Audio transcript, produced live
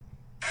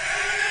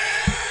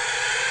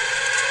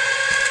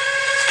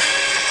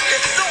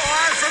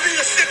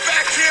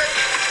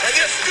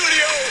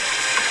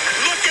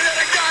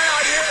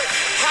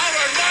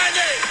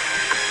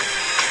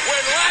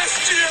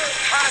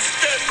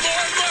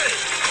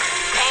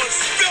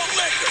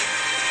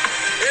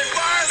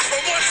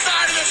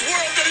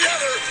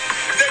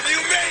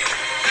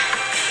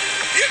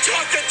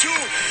to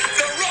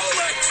the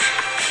Rolex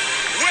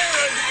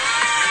wearing,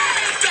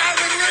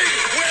 diamond ring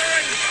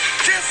wearing,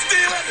 kiss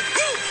stealing,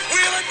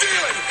 wheeling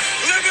dealing,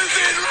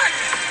 limousine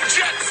wrecking,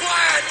 jet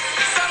flying,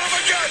 son of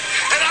a gun,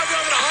 and I'm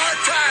having a hard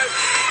time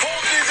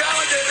holding these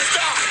alligators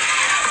down.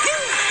 Woo!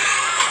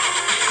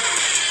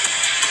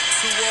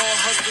 To all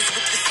husbands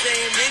with the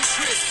same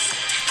interests.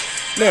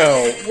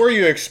 Now, were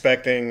you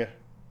expecting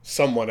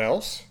someone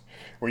else?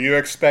 Were you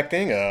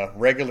expecting a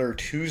regular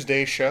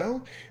Tuesday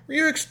show? Were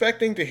you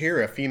expecting to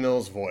hear a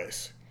female's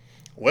voice?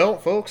 Well,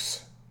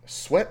 folks,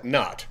 sweat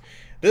not.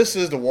 This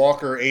is the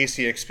Walker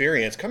AC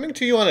Experience coming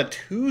to you on a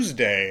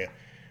Tuesday,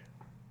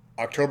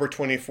 October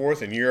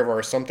 24th, in year of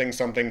our something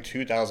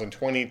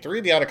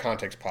 2023, the Out of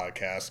Context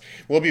podcast.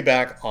 We'll be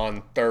back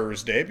on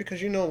Thursday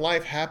because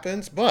life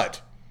happens,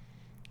 but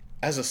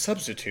as a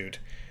substitute,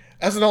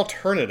 as an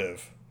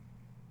alternative,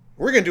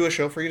 we're going to do a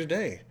show for you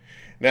today.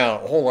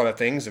 Now, a whole lot of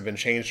things have been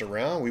changed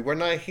around. We were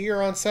not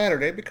here on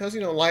Saturday because,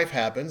 life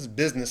happens,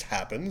 business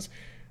happens.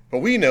 But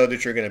we know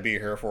that you're going to be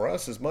here for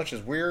us as much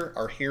as we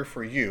are here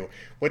for you.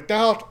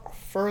 Without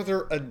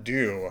further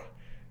ado,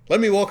 let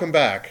me welcome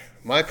back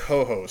my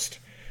co-host,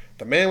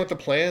 the man with the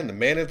plan, the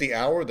man of the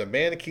hour, the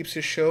man that keeps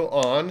his show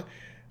on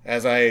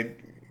as I,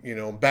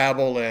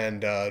 babble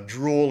and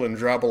drool and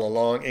drabble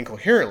along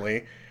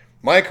incoherently.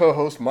 My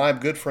co-host, my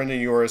good friend and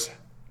yours,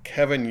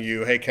 Kevin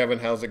Yu. Hey, Kevin,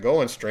 how's it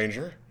going,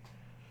 stranger?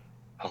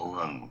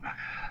 Hello,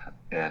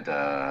 and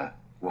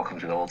welcome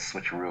to the old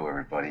switcheroo,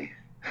 everybody.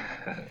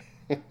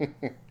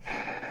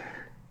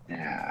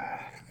 Yeah.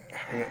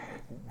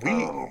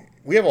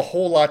 We have a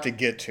whole lot to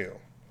get to,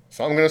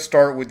 so I'm going to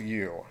start with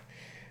you.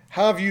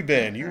 How have you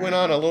been? You went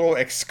on a little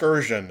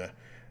excursion,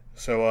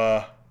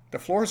 so the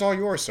floor is all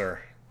yours,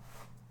 sir.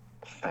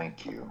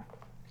 Thank you.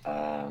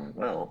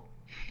 Well,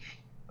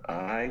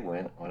 I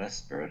went on a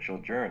spiritual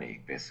journey,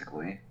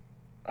 basically.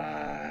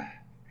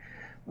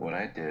 What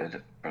I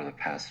did for the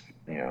past,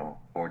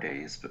 4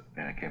 days,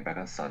 and I came back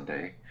on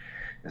Sunday,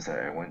 is that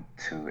I went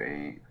to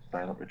a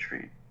silent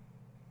retreat,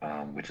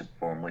 which is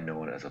formerly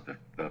known as a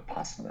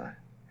Vipassana.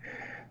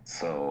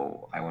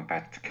 So I went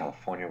back to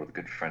California with a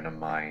good friend of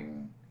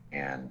mine,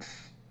 and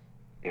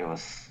it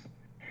was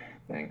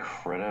an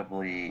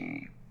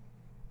incredibly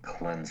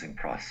cleansing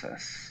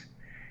process.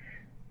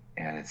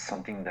 And it's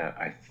something that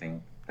I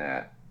think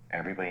that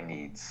everybody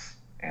needs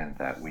and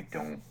that we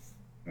don't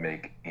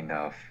make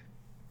enough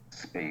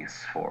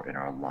space for in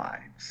our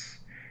lives.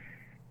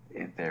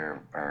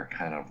 There are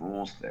kind of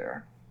rules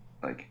there,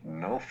 like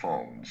no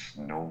phones,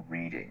 no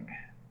reading,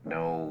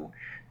 no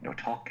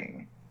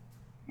talking,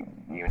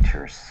 even to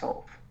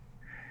yourself.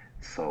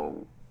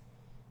 So,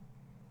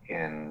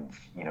 and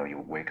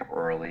you wake up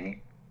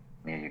early,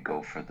 you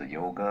go for the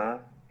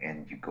yoga,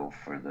 and you go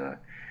for the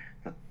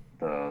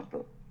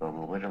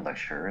religion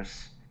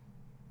lectures,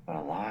 but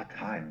a lot of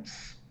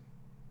times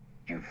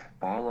you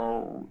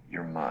follow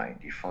your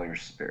mind, you follow your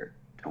spirit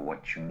to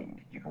what you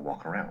need. You can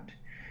walk around,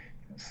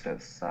 you can sit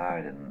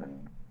outside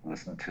and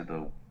listen to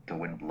the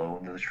wind blow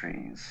into the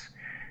trees.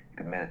 You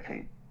can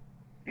meditate,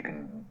 you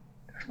can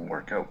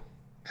work out,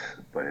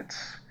 but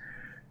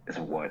it's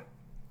what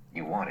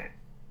you want it.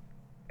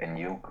 And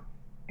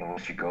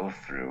once you go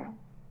through,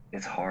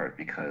 it's hard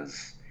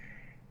because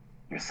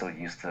you're so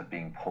used to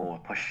being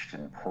pushed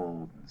and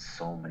pulled in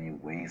so many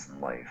ways in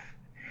life.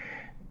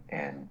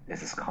 And it's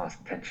this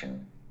constant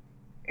tension,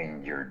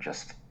 and you're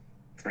just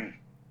free.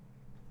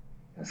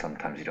 And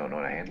sometimes you don't know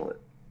how to handle it.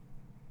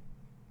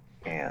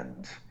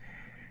 And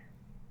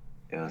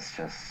it was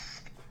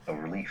just a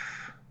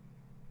relief.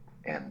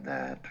 And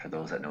that for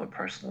those that know it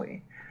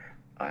personally,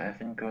 I've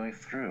been going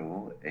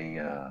through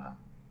an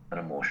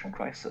emotional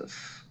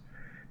crisis.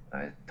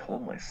 I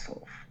told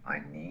myself I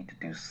need to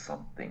do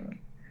something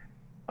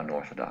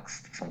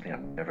unorthodox, something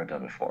I've never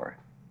done before,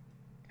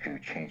 to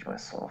change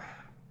myself.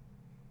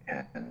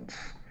 And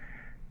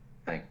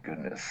thank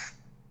goodness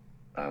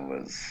I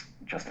was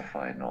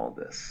justified in all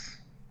this.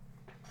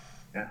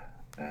 Yeah,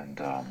 and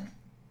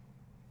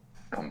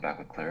come back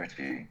with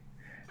clarity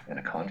and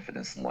a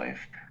confidence in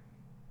life,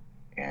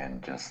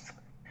 and just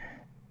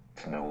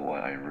to know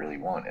what I really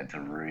want and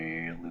to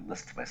really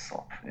listen to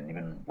myself and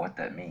even what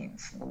that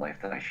means in the life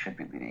that I should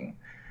be leading,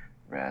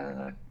 rather than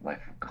a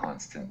life of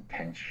constant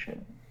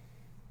tension.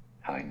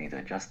 How I need to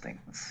adjust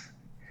things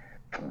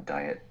from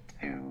diet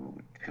to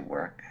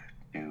work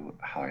to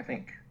how I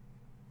think.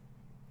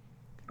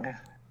 Yeah.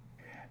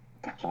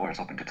 The floor is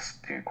open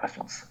to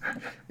questions.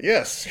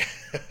 Yes,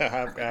 I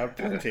have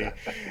plenty.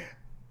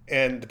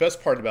 And the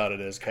best part about it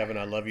is, Kevin,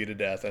 I love you to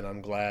death, and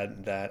I'm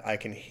glad that I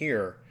can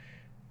hear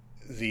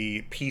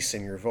the peace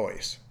in your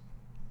voice.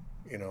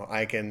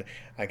 I can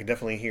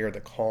definitely hear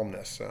the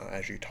calmness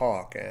as you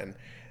talk and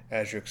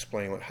as you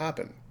explain what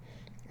happened.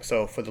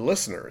 So for the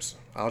listeners,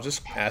 I'll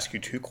just ask you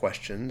 2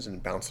 questions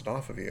and bounce it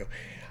off of you.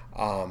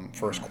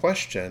 First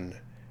question,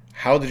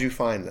 how did you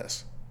find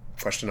this?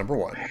 Question number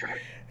 1.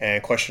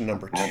 And question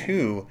number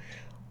 2,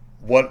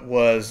 what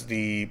was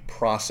the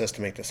process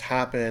to make this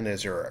happen?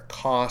 Is there a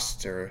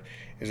cost, or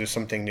is there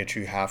something that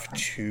you have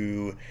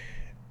to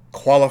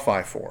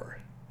qualify for?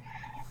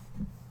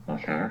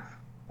 Okay.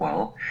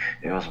 Well,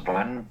 it was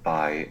run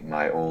by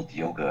my old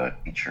yoga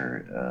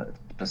teacher,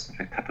 a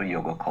specific type of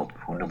yoga called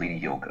Kundalini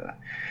yoga.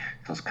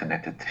 So it's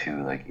connected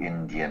to like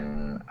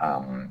Indian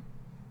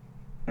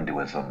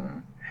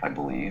Hinduism, I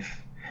believe.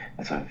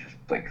 It's a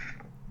like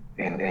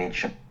an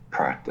ancient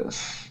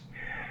practice.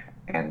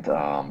 And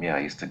yeah,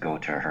 I used to go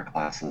to her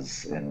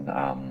classes in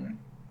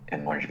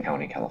Orange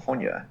County,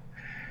 California.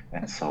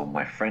 And so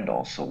my friend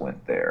also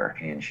went there.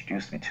 He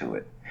introduced me to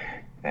it.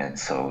 And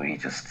so he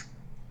just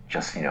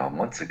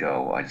months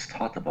ago, I just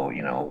talked about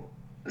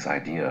this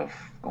idea of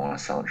going on a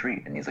silent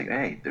retreat, and he's like,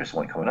 "Hey, there's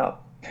one coming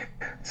up."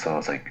 So I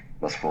was like,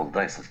 "Let's roll the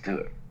dice. Let's do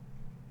it."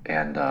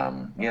 And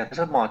yeah, there's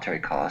a monetary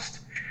cost,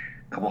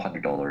 a couple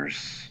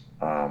 $100,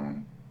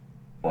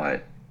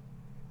 but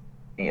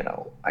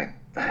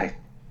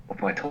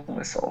I told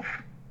myself,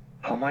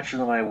 how much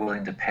am I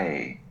willing to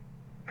pay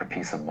for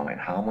peace of mind?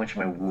 How much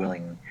am I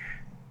willing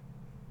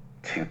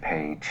to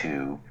pay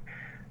to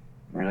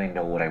really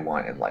know what I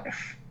want in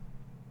life?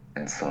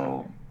 And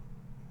so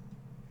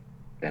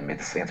it made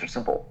this answer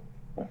simple.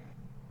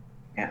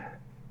 Yeah.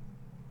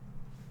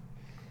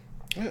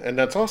 Yeah, and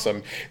that's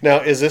awesome.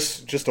 Now, is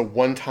this just a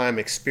one-time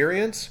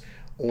experience,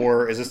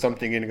 or is this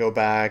something you're going to go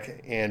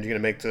back and you're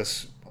going to make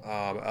this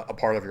a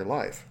part of your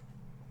life?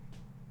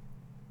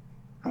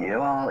 Yeah,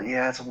 well,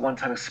 yeah, it's a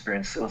one-time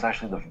experience. It was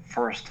actually the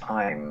first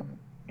time,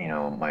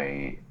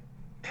 my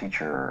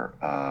teacher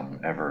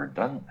ever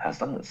done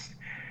this,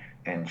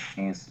 and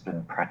she's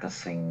been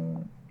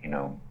practicing,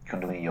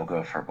 Kundalini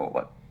yoga for about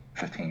what,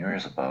 15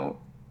 years about,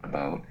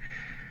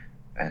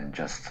 and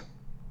just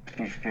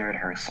she shared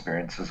her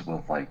experiences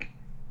with like,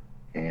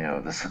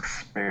 this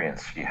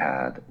experience she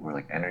had where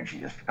like energy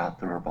just got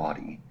through her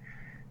body,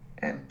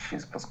 and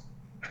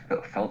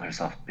felt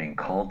herself being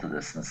called to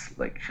this, and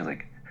like she's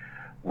like,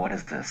 what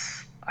is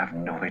this? I have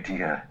no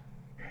idea.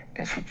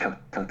 And she took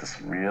this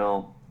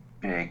real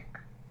big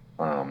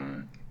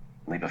um,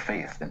 leap of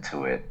faith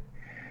into it,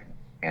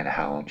 and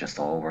how it just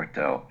all worked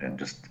out and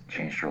just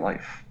changed her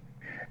life.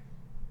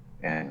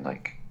 And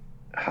like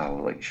how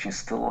like she's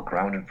still a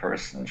grounded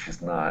person.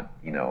 She's not,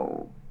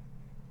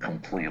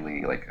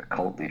 completely like a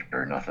cult leader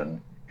or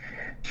nothing.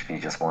 She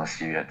just wants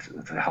you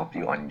to help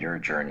you on your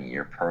journey,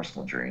 your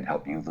personal journey, and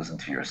help you listen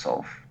to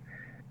yourself.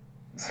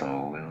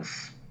 So it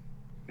was,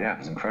 yeah, it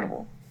was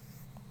incredible.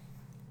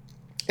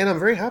 And I'm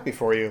very happy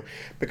for you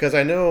because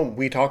I know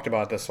we talked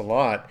about this a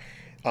lot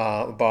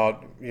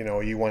about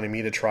you wanted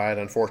me to try it.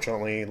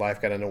 Unfortunately, life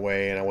got in the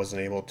way and I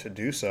wasn't able to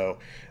do so.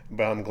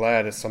 But I'm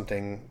glad it's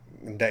something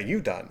that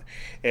you've done,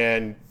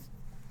 and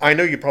I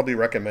know you probably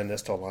recommend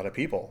this to a lot of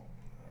people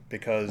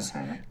because,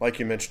 Mm-hmm. like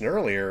you mentioned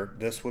earlier,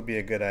 this would be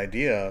a good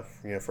idea,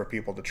 for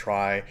people to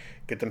try,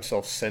 get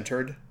themselves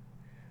centered,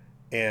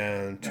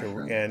 and to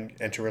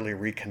Mm-hmm. and to really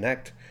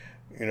reconnect,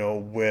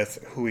 with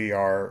who we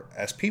are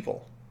as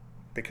people,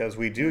 because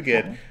we do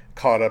get Mm-hmm.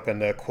 caught up in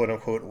the quote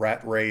unquote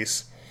rat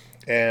race,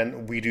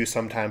 and we do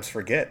sometimes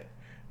forget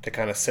to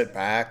kind of sit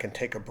back and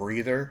take a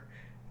breather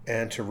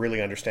and to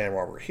really understand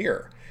why we're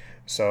here.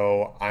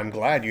 So I'm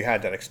glad you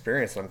had that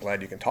experience, and I'm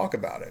glad you can talk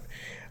about it.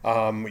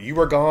 You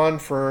were gone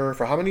for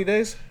how many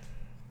days?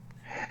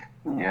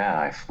 Yeah,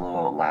 I flew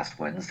out last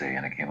Wednesday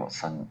and I came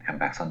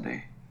back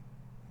Sunday.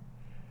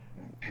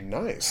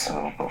 Nice.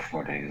 So about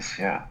 4 days,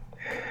 yeah.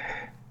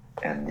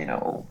 And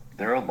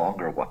there are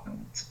longer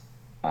ones.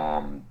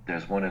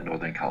 There's one in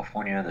Northern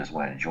California, there's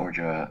one in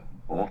Georgia.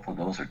 Both of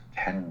those are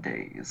 10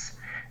 days,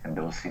 and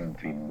those seem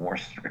to be more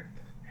strict.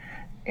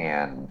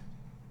 And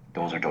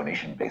those are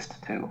donation based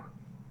too.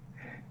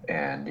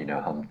 And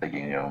I'm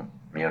thinking,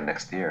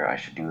 next year I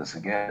should do this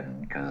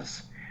again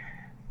because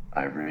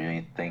I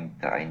really think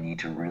that I need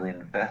to really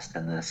invest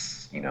in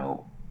this.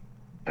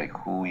 Like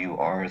who you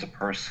are as a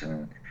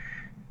person.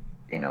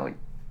 You know,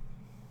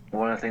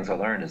 One of the things I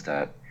learned is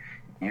that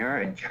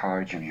you're in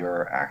charge of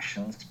your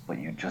actions, but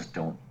you just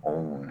don't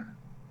own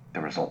the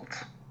results.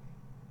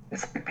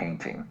 It's like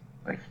painting.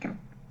 Like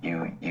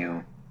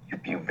you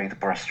make the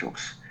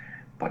brushstrokes,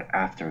 but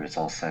after it's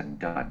all said and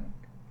done,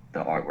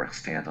 the artwork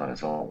stands on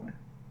its own.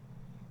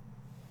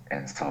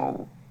 And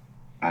so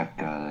I've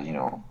got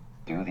to,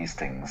 do these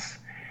things,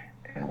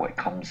 and what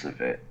comes of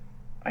it,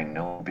 I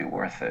know will be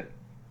worth it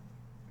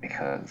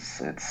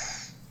because it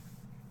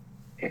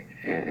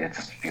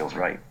just feels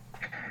right.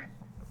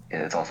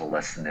 It's also a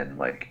lesson in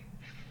like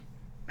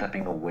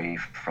stepping away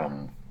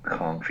from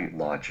concrete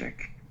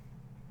logic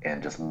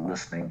and just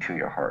listening to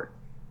your heart,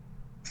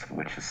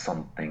 which is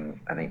something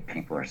I think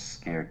people are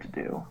scared to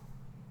do,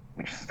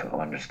 which is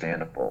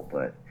understandable.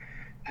 But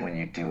when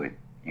you do it,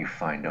 you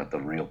find out the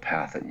real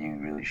path that you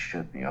really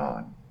should be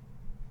on,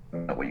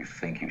 not what you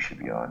think you should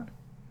be on.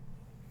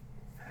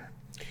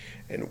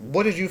 And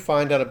what did you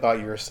find out about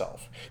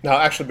yourself? Now,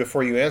 actually,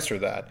 before you answer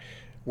that,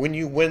 when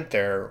you went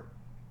there,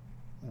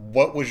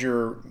 what was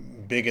your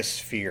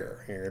biggest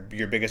fear,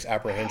 your biggest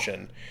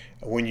apprehension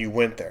when you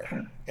went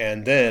there?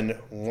 And then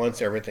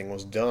once everything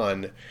was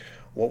done,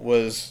 what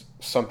was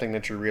something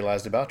that you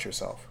realized about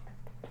yourself?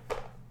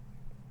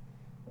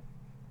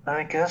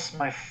 I guess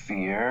my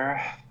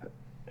fear,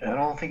 I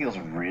don't think it was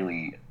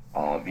really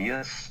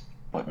obvious,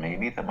 But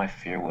maybe that my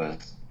fear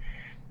was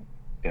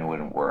it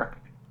wouldn't work.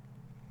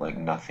 Like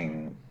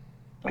nothing,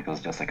 like it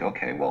was just like,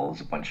 okay, well, it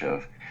was a bunch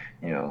of,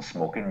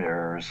 smoke and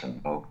mirrors,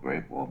 and oh,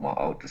 great, well,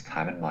 oh, this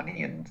time and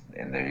money, and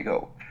there you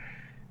go.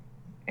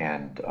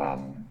 And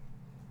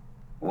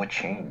what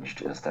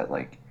changed is that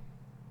like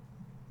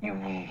you,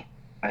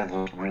 I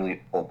was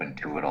really open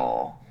to it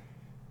all,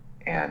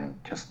 and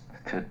just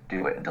to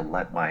do it and to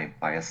let my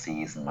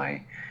biases and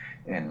my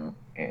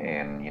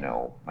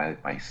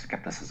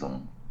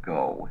skepticism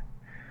go.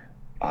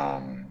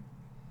 Um,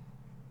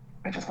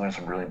 I just learned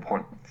some really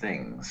important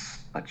things,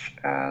 such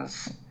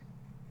as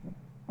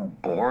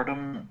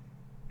boredom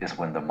is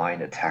when the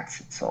mind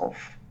attacks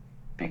itself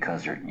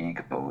because your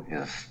ego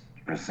is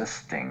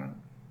resisting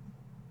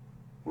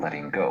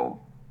letting go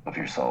of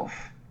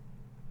yourself.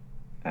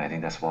 And I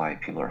think that's why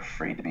people are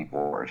afraid to be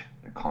bored.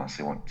 They're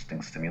constantly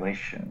wanting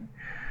stimulation,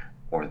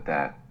 or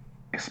that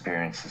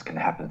experiences can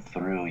happen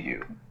through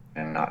you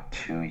and not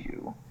to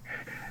you.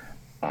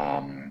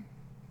 Um,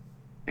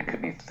 it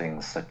could be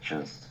things such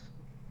as,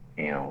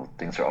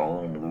 things are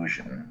all an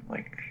illusion.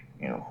 Like,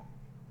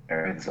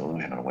 everything's an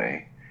illusion in a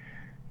way.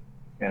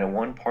 And at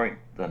one point,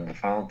 on the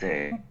final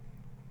day,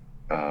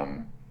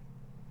 um,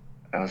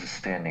 I was just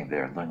standing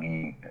there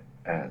looking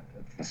at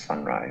the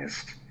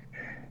sunrise,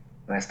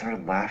 and I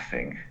started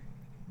laughing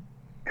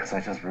because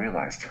I just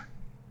realized,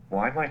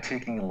 why am I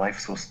taking life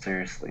so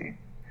seriously?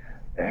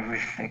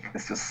 Everything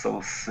is just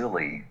so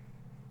silly.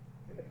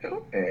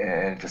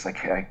 And just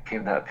like I came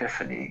to that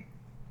epiphany,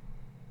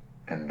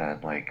 and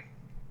that like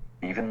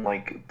even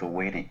like the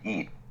way to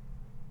eat,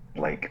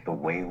 like the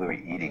way we were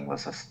eating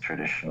was this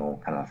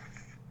traditional kind of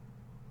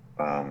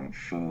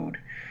food.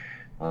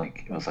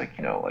 Like it was like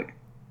like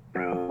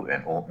fruit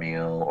and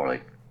oatmeal, or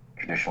like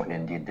traditional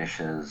Indian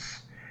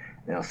dishes.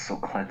 And it was so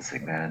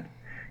cleansing, man.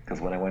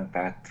 Because when I went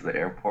back to the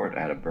airport,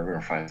 I had a burger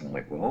and fries. And I'm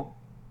like, well,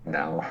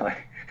 now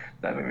like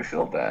that made me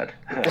feel bad.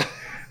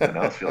 But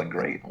now I was feeling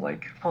great. I'm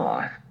like,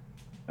 huh,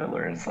 I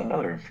learned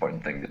another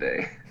important thing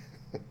today.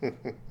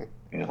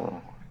 You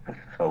know,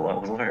 a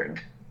lot was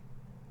learned.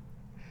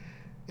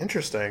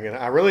 Interesting, and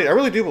I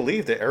really do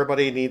believe that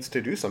everybody needs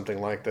to do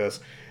something like this.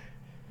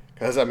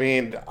 Because I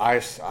mean, I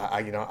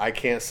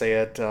can't say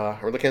it. I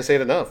really can't say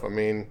it enough. I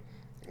mean,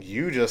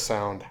 you just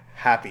sound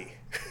happy.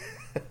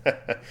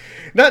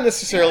 Not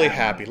necessarily Yeah,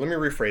 happy. Let me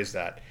rephrase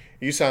that.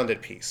 You sound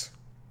at peace.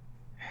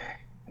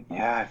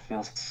 yeah.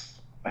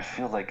 I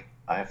feel like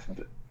I've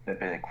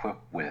been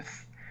equipped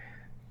with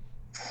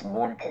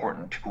more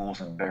important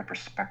tools and better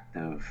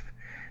perspective.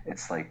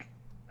 It's like,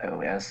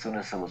 as soon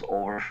as it was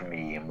over for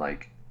me,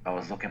 I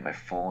was looking at my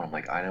phone. I'm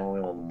like, I don't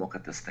want to look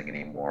at this thing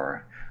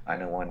anymore. I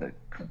don't want to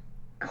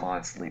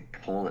constantly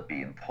pull at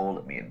me and pull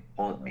at me and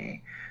pull at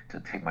me to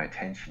take my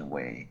attention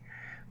away,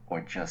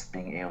 or just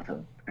being able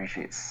to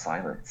appreciate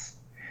silence.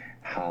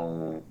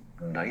 How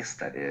nice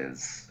that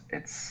is.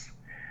 It's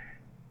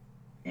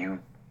you.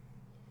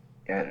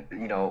 And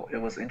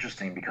it was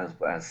interesting because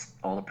as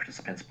all the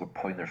participants were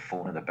putting their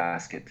phone in the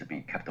basket to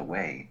be kept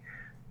away,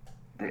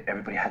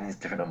 everybody had these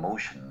different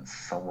emotions.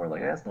 Some were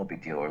like, "That's no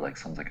big deal," or like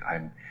someone's like,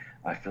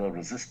 I feel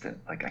resistant.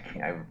 Like I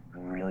can't. I'm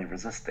really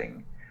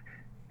resisting."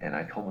 And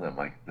I told them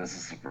like, "This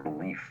is a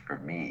relief for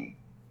me.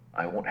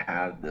 I won't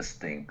have this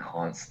thing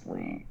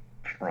constantly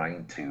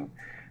trying to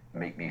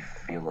make me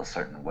feel a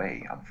certain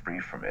way. I'm free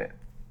from it."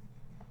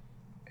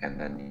 And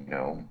then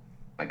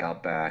I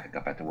got back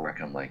to work,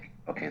 and I'm like,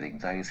 "Okay, the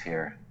anxiety's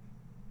here."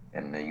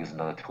 And they use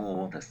another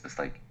tool that's just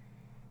like,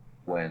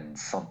 when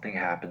something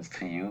happens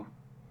to you,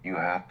 you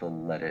have to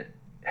let it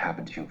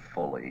happen to you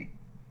fully,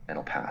 and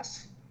it'll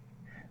pass.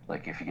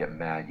 Like if you get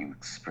mad, you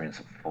experience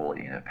it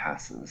fully and it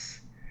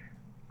passes.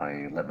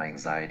 I let my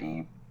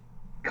anxiety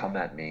come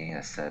at me.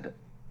 I said,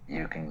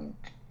 you can,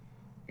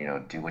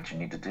 do what you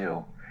need to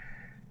do,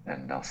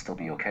 and I'll still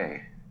be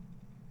okay.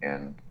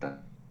 And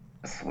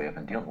that's the way I've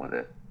been dealing with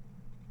it.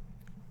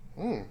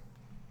 Hmm.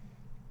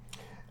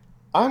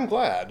 I'm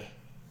glad,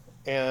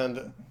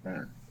 and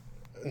Mm.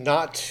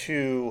 not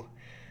to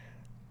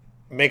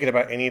make it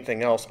about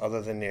anything else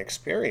other than the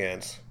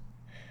experience.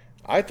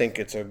 I think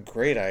it's a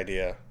great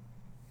idea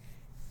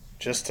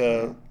just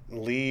to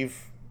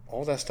leave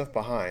all that stuff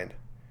behind.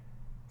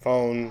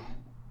 Phone,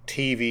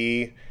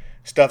 TV,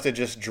 stuff that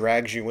just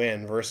drags you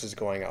in versus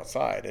going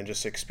outside and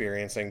just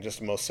experiencing just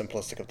the most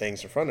simplistic of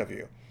things in front of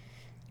you.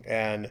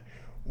 And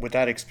with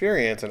that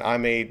experience, and I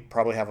may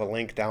probably have a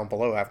link down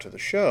below after the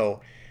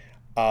show.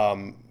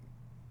 um,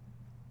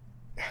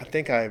 I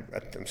think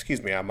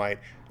excuse me, I might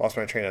lost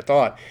my train of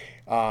thought.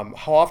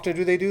 How often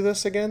do they do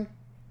this again?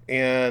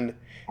 And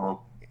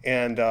Well,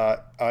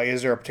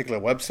 is there a particular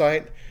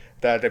website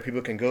that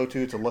people can go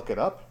to look it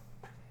up?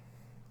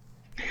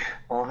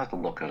 I'll have to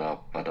look it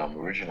up. But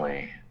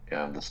originally,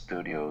 the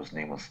studio's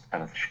name was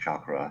 10th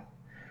Chakra.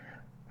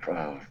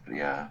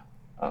 Yeah.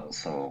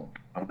 So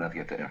I'm gonna have to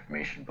get that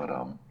information. But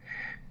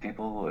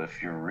people,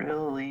 if you're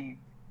really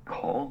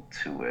called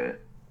to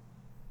it,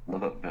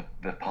 look up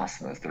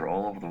Vipassanas. They're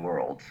all over the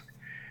world,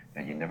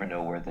 and you never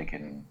know where they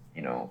can,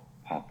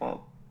 pop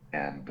up.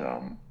 And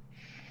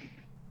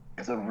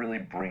because it really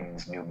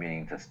brings new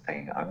meaning to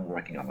saying I'm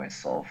working on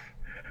myself,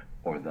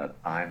 or that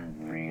I'm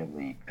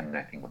really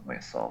connecting with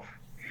myself.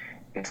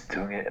 It's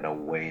doing it in a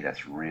way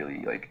that's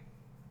really like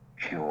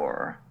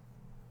pure,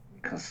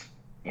 because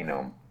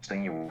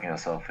saying you're working on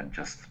yourself and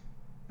just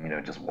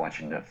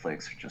watching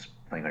Netflix or just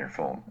playing on your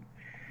phone,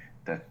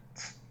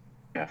 that's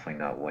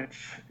definitely not what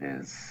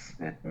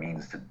it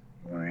means to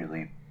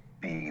really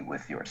be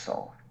with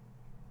yourself.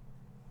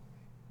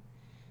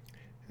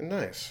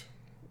 Nice.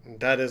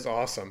 That is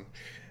awesome.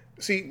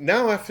 See,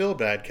 now I feel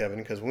bad, Kevin,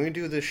 because when we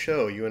do this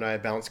show, you and I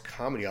bounce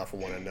comedy off of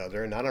one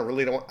another, and I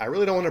really don't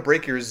want to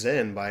break your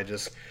zen by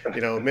just,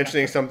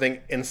 mentioning something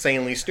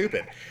insanely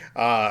stupid.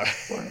 Uh,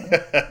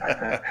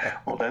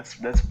 Well, that's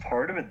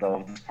part of it,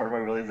 though. That's part of my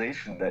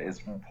realization that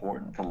it's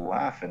important to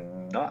laugh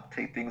and not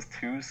take things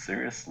too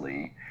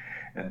seriously,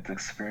 and to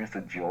experience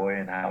the joy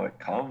and how it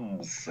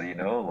comes. So,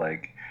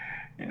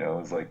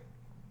 it's like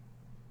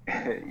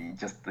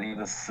just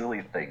the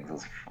silly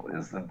things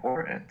is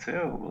important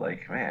too.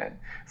 Like, man,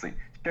 it's like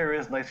sure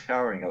is nice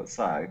showering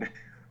outside,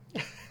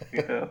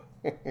 you know,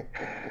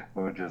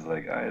 or just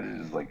like I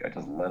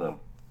just let a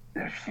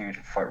huge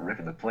fart rip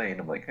in the plane.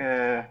 I'm like,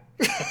 oh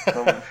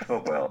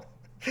well.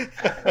 I'm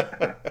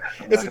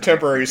it's not a gonna make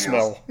temporary big deals.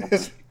 smell. No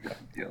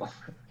big deal.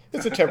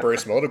 It's a temporary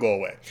smell to go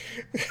away.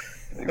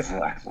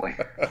 Exactly.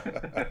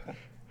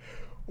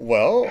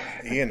 Well,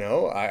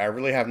 I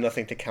really have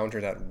nothing to counter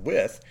that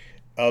with,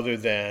 other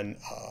than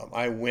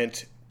I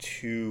went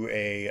to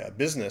a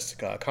business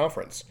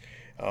conference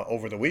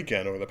over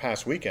the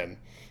past weekend.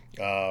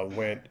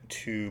 Went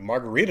to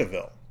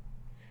Margaritaville,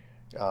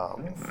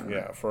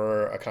 yeah,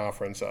 for a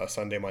conference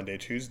Sunday, Monday,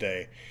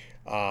 Tuesday,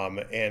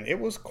 and it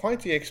was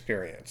quite the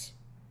experience.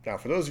 Now,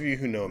 for those of you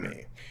who know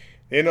me,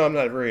 they know I'm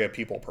not very a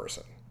people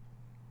person.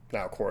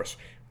 Now, of course,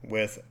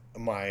 with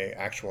my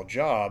actual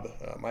job,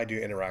 I do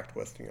interact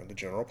with the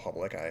general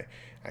public. I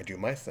do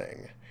my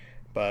thing,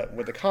 but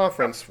with the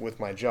conference, with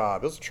my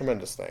job, it was a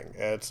tremendous thing.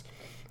 It's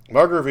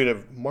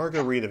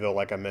Margaritaville,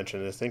 like I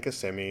mentioned, is in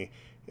Kissimmee.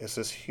 It's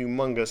this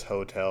humongous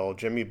hotel,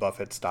 Jimmy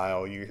Buffett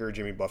style. You hear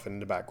Jimmy Buffett in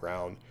the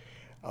background.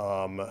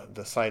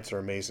 The sights are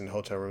amazing. The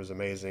hotel room is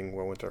amazing.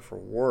 We went there for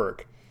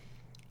work,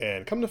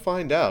 and come to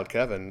find out,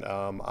 Kevin,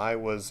 I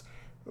was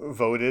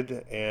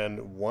voted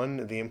and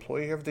won the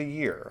Employee of the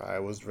Year. I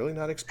was really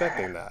not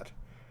expecting that.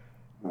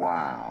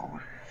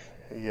 Wow.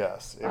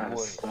 Yes, it I'm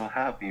was. so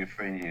happy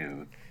for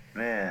you,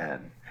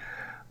 man.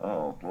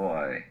 Oh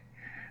boy.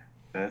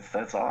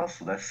 That's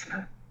awesome.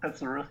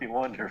 That's really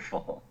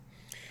wonderful.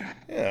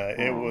 Yeah,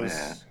 it Oh man.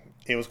 was.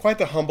 It was quite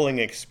the humbling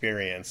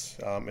experience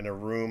in a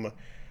room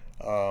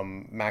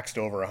maxed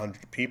over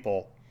 100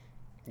 people.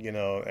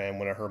 And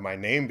when I heard my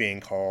name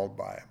being called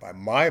by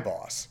my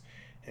boss,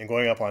 and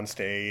going up on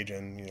stage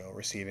and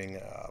receiving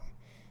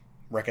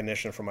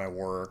recognition for my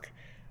work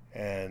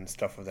and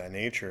stuff of that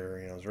nature,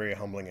 it was a very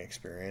humbling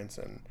experience,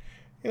 and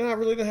I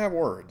really didn't have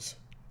words.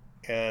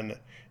 And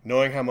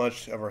knowing how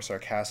much of a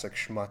sarcastic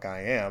schmuck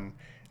I am,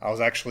 I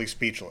was actually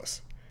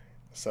speechless.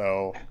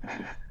 So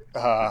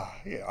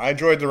yeah, I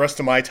enjoyed the rest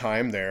of my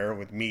time there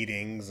with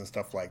meetings and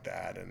stuff like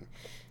that, and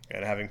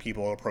having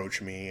people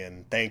approach me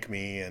and thank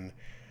me and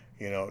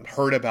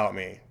heard about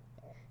me.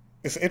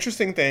 It's an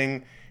interesting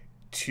thing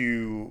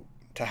to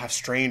have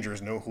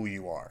strangers know who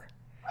you are.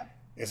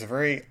 It's a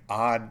very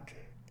odd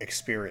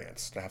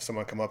experience to have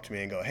someone come up to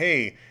me and go,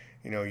 "Hey,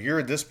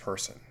 you're this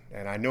person,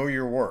 and I know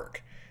your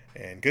work,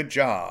 and good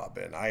job,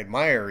 and I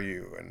admire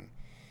you." And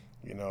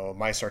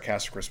my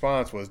sarcastic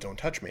response was, "Don't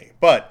touch me."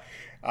 But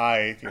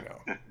I,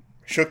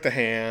 shook the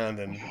hand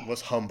and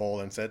was humble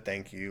and said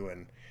thank you,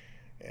 and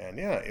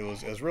yeah, it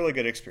was a really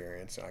good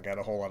experience. I got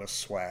a whole lot of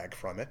swag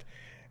from it,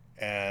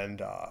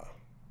 and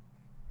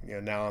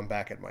now I'm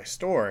back at my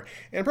store.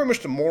 And pretty much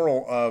the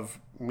moral of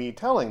me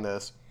telling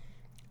this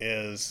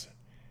is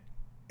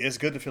it's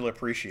good to feel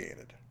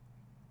appreciated,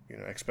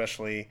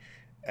 especially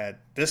at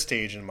this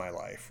stage in my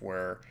life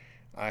where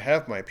I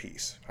have my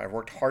peace. I've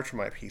worked hard for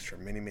my peace for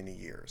many, many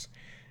years,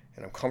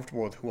 and I'm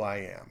comfortable with who I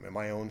am in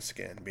my own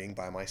skin, being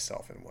by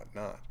myself and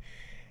whatnot.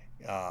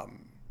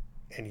 Um,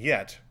 and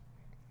yet,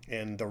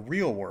 in the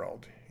real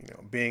world,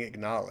 being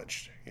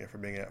acknowledged, for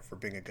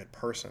being a good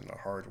person, a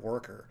hard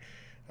worker,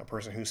 a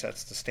person who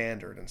sets the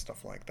standard and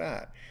stuff like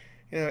that,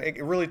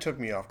 it really took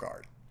me off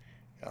guard.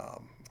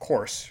 Of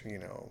course,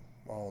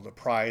 all the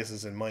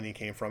prizes and money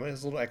came from it.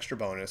 It's a little extra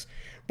bonus,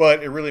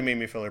 but it really made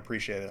me feel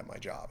appreciated at my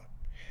job.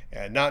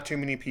 And not too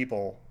many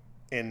people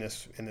in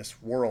this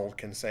world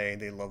can say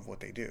they love what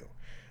they do,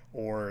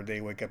 or they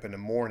wake up in the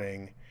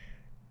morning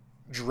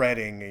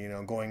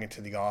dreading, going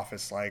into the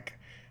office like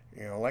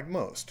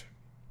most.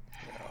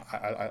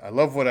 I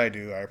love what I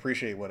do. I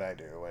appreciate what I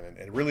do, and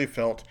it really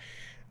felt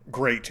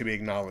great to be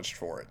acknowledged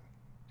for it.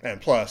 And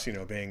plus,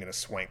 being in a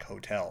swank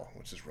hotel,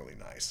 which is really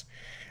nice.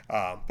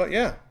 But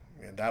yeah,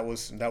 that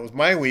was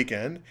my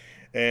weekend,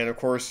 and of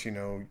course,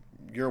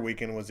 your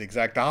weekend was the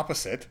exact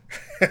opposite.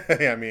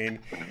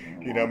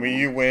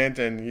 You went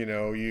and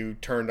you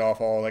turned off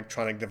all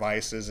electronic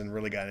devices and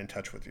really got in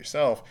touch with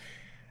yourself,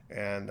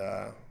 and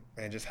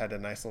and just had a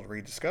nice little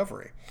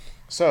rediscovery.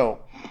 So,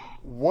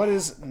 what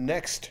is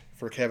next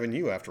for Kevin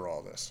Yu after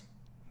all this?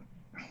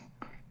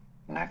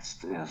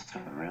 Next is to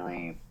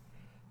really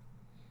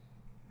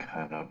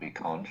kind of be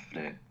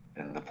confident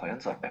in the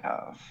plans I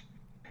have.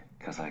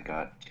 Because I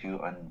got too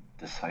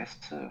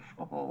undecisive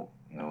about,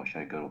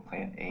 should I go to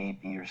plan A,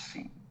 B, or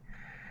C?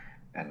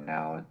 And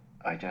now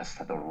I just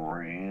have to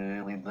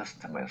really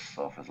listen to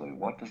myself as like,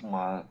 what does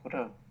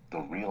the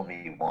real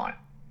me want?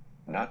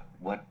 Not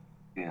what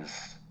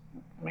is,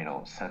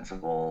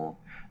 sensible,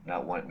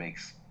 not what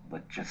makes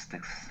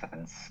logistics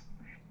sense.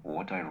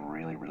 What do I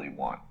really, really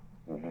want?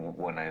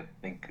 When I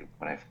think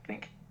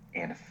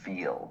and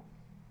feel,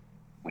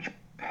 which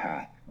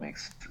path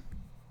makes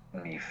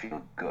me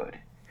feel good.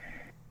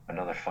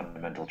 Another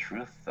fundamental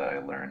truth that I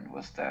learned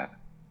was that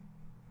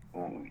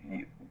a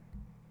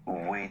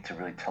way to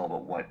really tell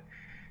about what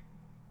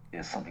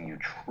is something you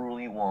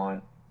truly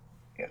want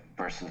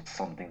versus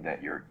something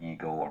that your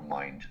ego or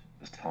mind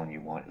is telling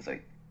you want is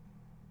like,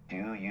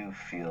 do you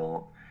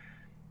feel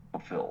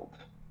fulfilled?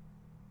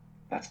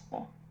 That's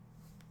all.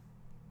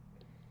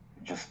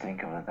 Just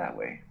think of it that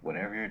way.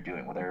 Whatever you're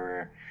doing,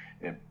 whether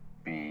it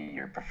be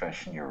your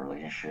profession, your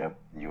relationship,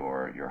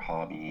 your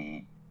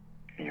hobby,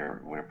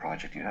 your whatever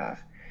project you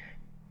have,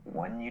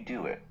 when you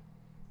do it,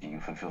 do you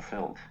feel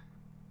fulfilled?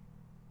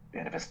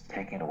 And if it's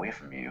taken away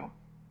from you,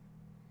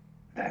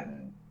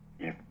 then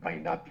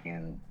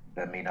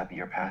that may not be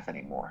your path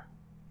anymore.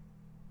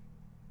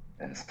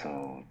 And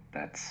so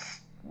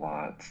that's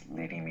what's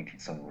leading me to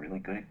some really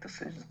good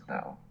decisions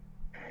now.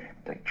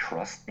 Like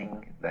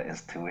trusting that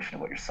intuition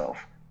about yourself,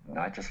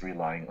 not just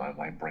relying on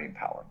my brain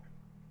power.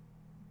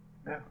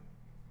 Yeah.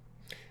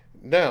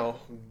 Now,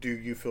 do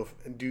you feel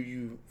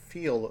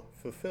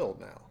fulfilled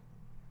now?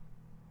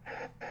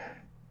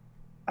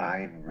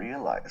 I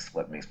realize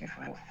what makes me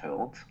feel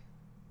fulfilled.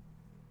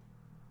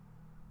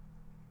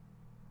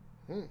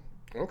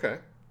 Okay.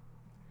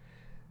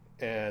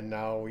 And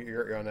now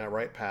you're on that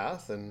right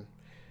path, and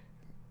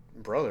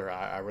brother,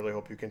 I really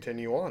hope you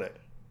continue on it.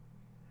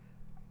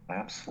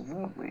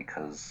 Absolutely,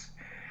 because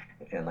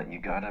and like you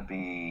gotta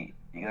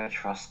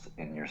trust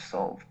in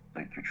yourself,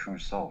 like your true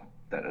self,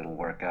 that it'll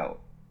work out.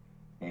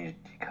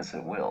 Because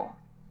it will.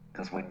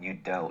 Because when you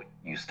doubt,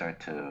 you start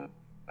to,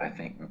 I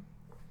think,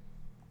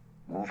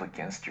 move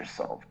against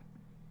yourself,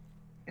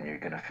 and you're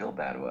gonna feel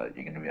bad about it.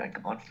 You're gonna be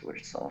unconfident with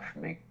yourself,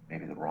 make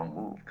maybe the wrong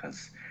move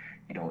because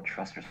you don't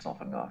trust yourself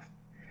enough.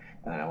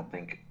 And I don't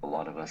think a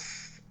lot of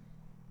us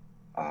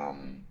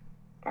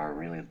are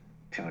really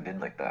tuned in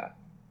like that.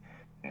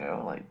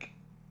 Like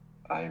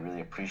I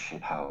really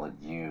appreciate how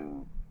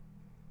you've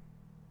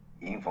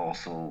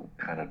also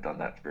kind of done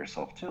that for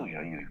yourself too.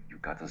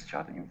 You've got this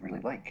job that you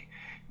really like.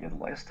 You have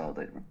a lifestyle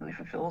that really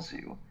fulfills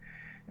you,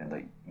 and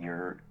that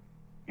you're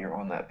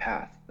on that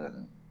path.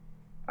 And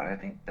I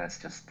think that's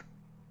just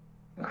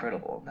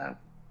incredible. And that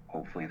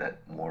hopefully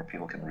that more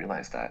people can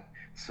realize that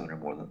sooner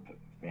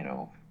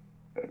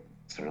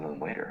than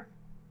later.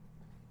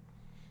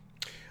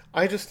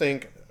 I just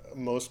think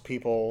most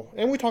people,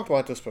 and we talked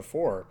about this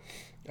before,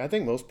 I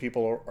think most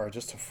people are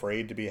just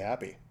afraid to be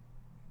happy.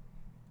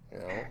 You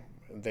know,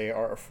 they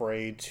are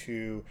afraid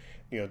to,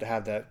 to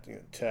have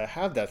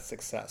that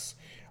success.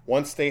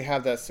 Once they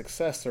have that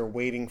success, they're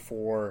waiting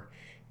for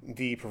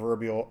the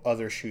proverbial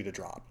other shoe to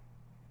drop.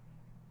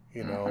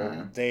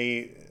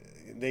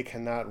 They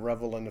cannot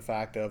revel in the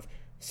fact of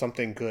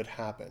something good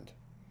happened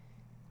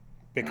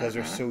because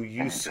they're so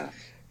used.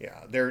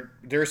 Yeah,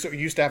 they're so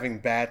used to having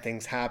bad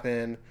things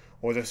happen,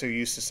 or they're so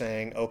used to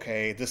saying,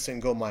 okay, this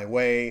didn't go my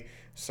way,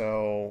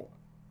 so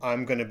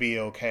I'm gonna be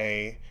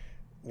okay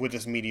with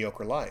this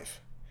mediocre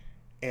life,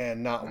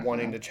 and not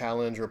wanting to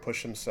challenge or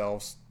push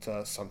themselves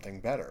to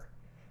something better.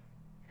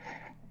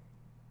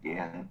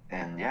 Yeah,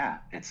 and yeah,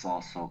 it's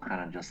also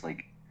kind of just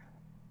like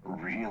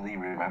really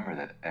remember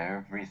that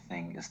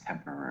everything is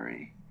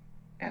temporary,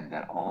 and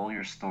that all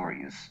your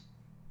stories,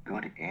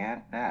 good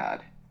and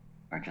bad,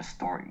 are just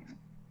stories,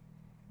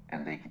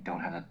 and they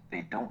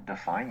don't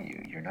define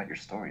you. You're not your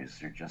stories.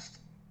 You're just,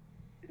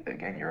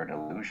 again, you're an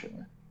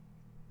illusion.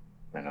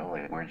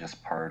 Like we're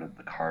just part of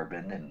the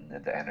carbon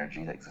and the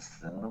energy that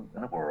exists in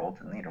the world,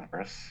 in the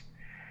universe,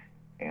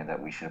 and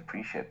that we should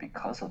appreciate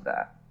because of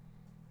that.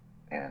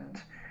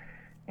 And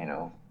you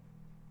know,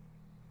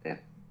 it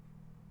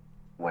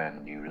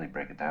when you really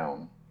break it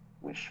down,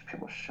 which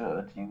people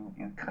should,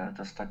 you kind of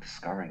just start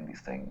discovering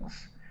these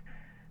things,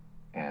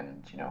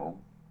 and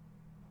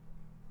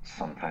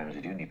sometimes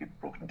you do need to be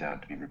broken down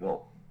to be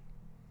rebuilt.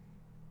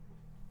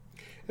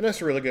 And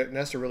that's a really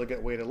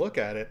good way to look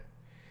at it.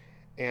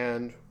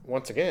 And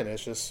once again,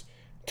 it's just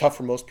tough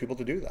for most people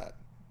to do that.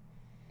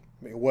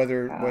 I mean,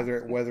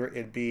 whether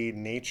it be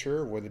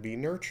nature, whether it be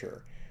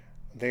nurture,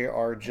 they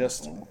are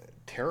just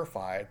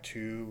terrified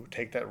to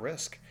take that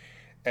risk.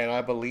 And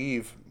I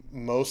believe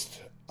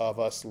most of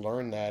us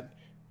learn that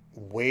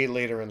way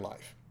later in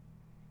life.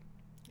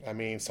 I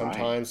mean,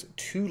 sometimes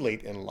too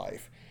late in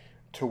life,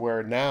 to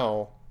where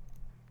now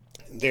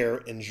they're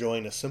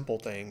enjoying the simple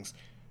things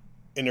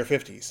in their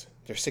 50s,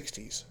 their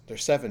 60s, their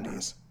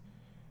 70s.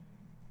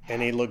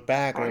 And they look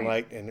back and they're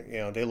Right. like,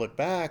 and they look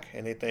back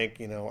and they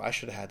think, I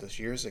should have had this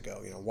years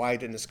ago. Why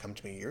didn't this come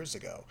to me years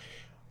ago?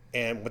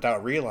 And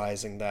without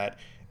realizing that,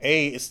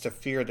 A, it's the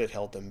fear that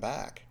held them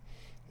back,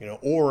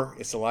 or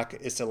it's a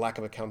lack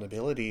of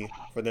accountability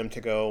for them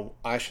to go,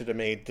 I should have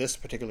made this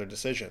particular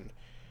decision.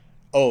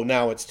 Oh,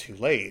 now it's too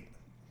late.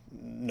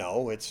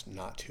 No, it's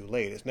not too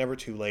late. It's never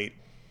too late,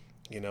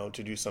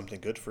 to do something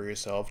good for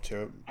yourself,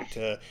 to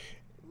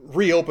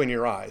reopen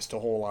your eyes to a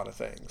whole lot of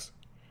things.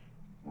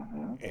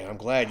 Hmm. And I'm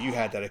glad you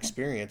had that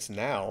experience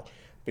now,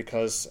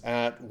 because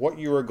at what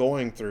you were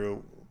going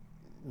through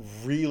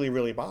really,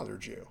 really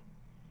bothered you.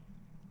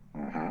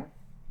 Hmm.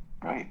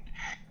 Right.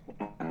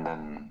 And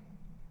then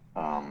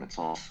it's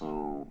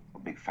also a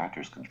big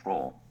factor is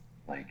control.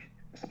 Like,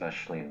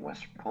 especially in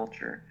Western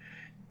culture,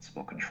 it's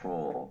about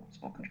control. It's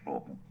about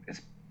control.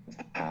 It's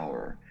the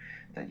power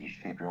that you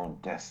shape your own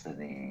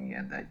destiny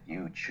and that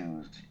you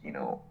choose,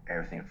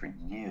 everything for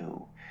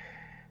you.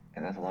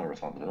 And that's a lot of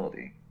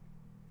responsibility.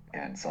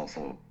 And it's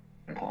also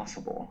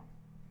impossible.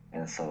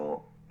 And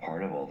so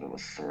part of all of it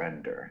was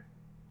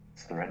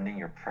surrendering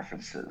your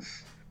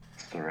preferences,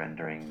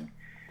 surrendering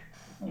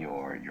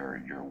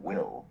your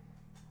will,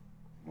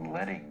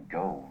 letting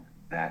go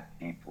that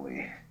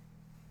deeply,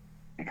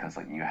 because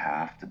like you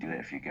have to do it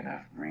if you're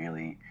gonna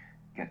really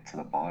get to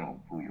the bottom of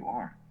who you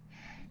are.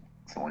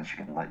 So once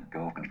you can let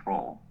go of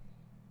control,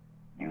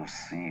 you'll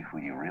see who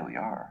you really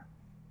are.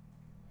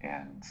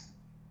 And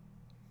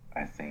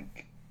I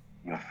think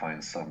you'll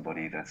find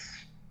somebody that's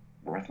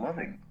worth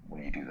loving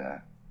when you do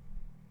that.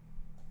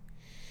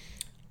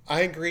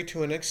 I agree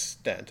to an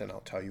extent, and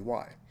I'll tell you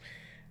why.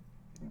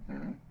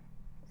 Hmm.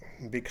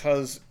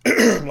 Because,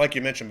 like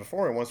you mentioned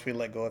before, once we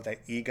let go of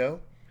that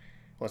ego,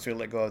 once we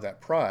let go of that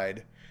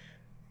pride,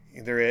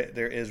 there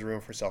is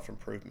room for self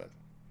improvement.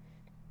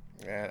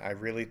 And I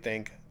really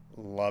think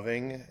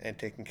loving and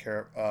taking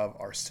care of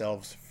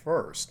ourselves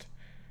first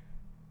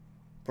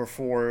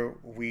before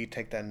we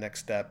take that next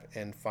step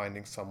in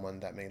finding someone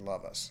that may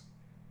love us.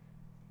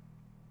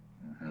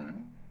 Hmm.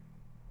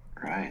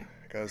 Right.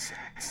 Because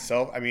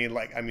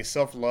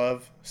self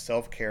love,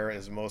 self care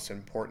is the most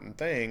important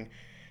thing.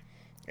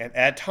 And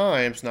at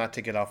times, not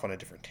to get off on a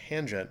different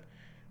tangent,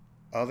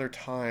 other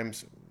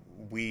times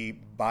we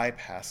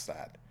bypass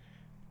that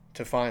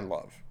to find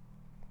love.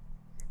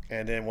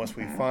 And then once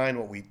we Hmm. find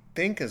what we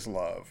think is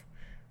love,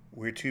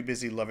 we're too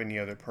busy loving the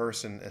other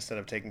person instead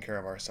of taking care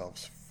of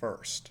ourselves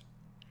first.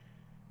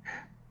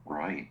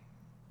 Right.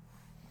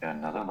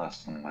 Another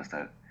lesson was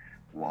that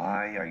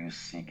why are you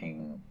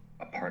seeking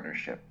a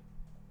partnership?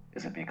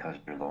 Is it because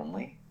you're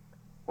lonely?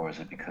 Or is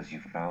it because you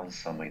found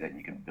somebody that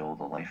you can build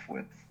a life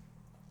with?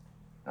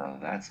 Now,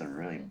 that's a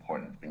really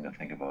important thing to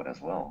think about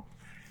as well.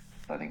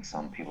 I think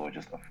some people are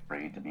just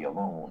afraid to be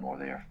alone, or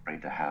they're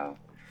afraid to have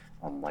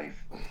a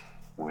life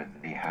where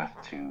they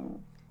have to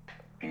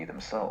be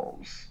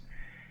themselves.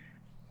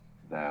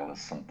 That was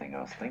something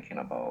I was thinking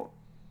about,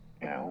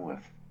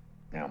 with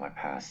my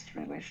past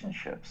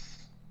relationships.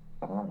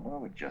 Some of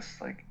them were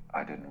just like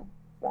I didn't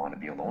want to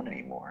be alone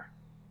anymore,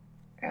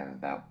 and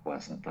that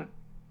wasn't the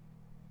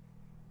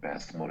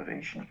best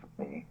motivation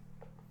for me.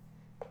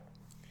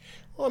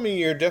 Well, I mean,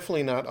 you're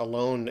definitely not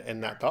alone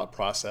in that thought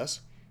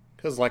process.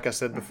 Because, like I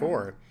said Hmm.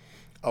 before,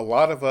 a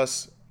lot of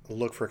us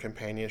look for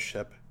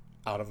companionship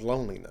out of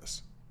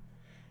loneliness.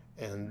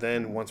 And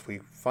then Hmm. once we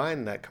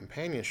find that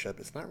companionship,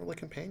 it's not really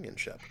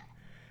companionship.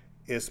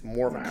 It's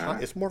more of a Uh,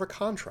 it's more of a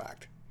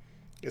contract.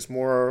 It's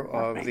more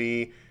of right.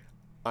 the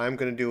I'm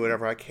going to do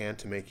whatever I can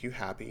to make you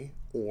happy,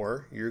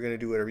 or you're going to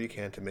do whatever you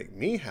can to make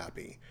me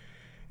happy.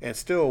 And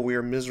still,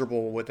 we're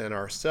miserable within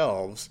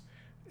ourselves,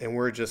 and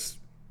we're just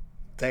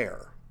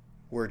there.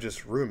 We're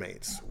just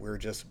roommates. We're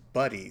just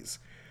buddies.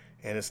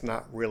 And it's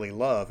not really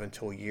love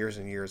until years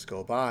and years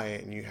go by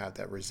and you have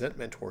that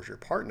resentment towards your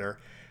partner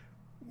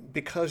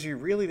because you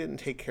really didn't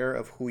take care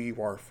of who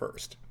you are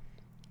first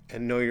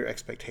and know your Hmm.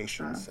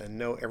 expectations and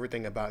know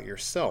everything about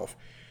yourself.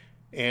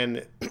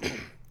 And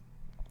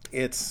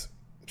it's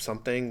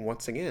something,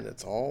 once again,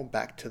 it's all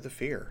back to the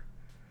fear.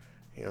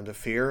 The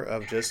fear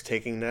of just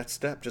taking that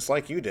step, just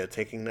like you did,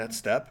 taking that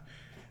step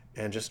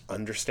and just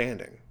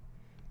understanding.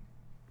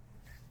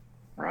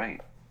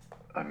 Right.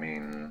 I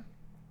mean,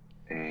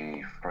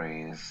 a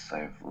phrase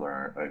I've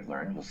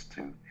learned was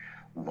to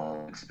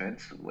love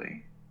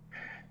expansively,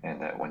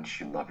 and that once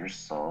you love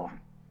yourself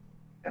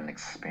and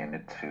expand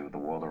it to the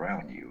world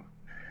around you,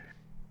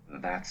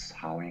 that's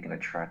how you can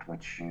attract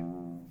what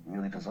you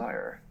really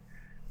desire.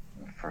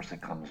 First,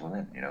 it comes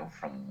within,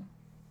 from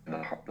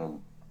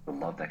the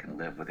love that can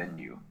live within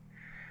you.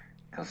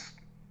 Because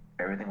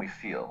everything we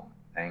feel,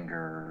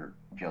 anger,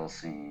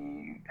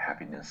 jealousy,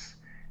 happiness,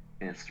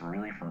 it's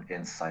really from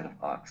inside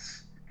of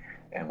us.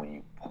 And when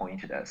you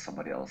point it at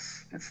somebody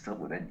else, it's still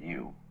within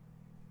you.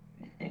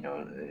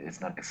 It's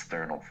not an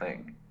external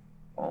thing.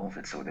 All of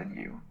it's within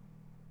you.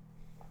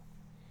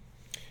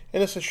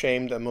 And it's a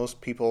shame that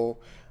most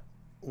people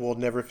will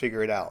never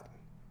figure it out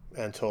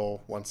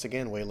until, once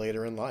again, way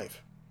later in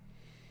life.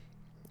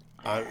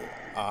 I,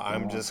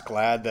 I'm Yeah. just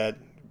glad that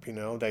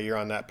that you're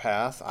on that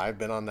path. I've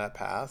been on that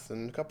path,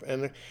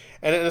 and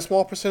a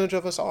small percentage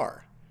of us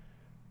are.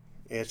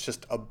 It's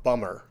just a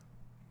bummer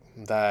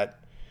that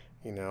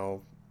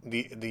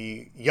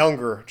the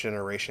younger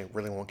generation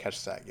really won't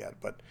catch that yet.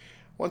 But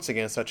once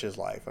again, such is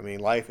life. I mean,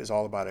 life is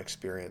all about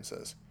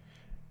experiences,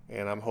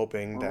 and I'm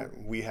hoping Well,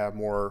 that we have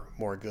more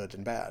good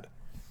than bad.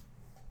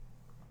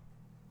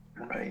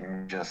 right,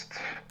 and just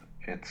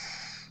it's.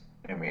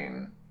 I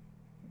mean,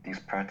 these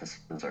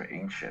practices are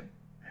ancient.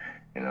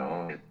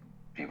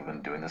 People have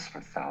been doing this for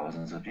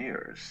thousands of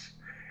years,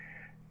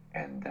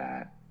 and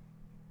that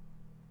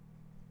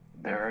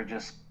there are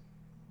just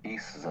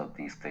pieces of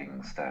these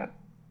things that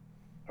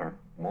are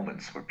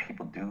moments where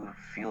people do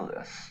feel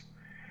this.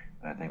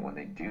 And I think when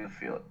they do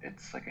feel it,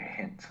 it's like a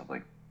hint of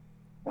like,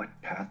 what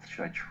path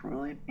should I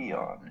truly be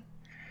on?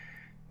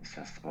 It's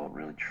just about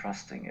really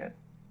trusting it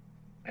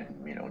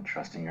and,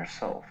 trusting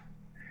yourself.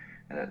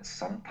 And that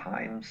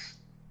sometimes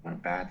when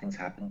bad things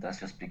happen, that's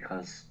just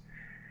because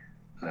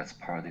that's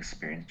part of the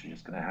experience you're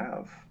just gonna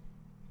have.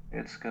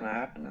 It's gonna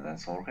happen, and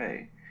that's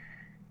okay.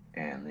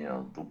 And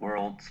the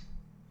world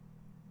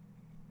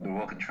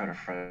can try to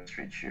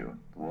frustrate you.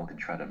 The world can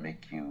try to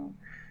make you,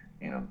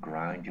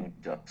 grind you to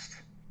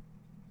dust.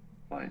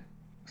 But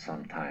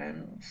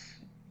sometimes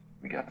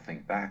we gotta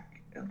think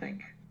back and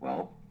think,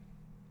 well,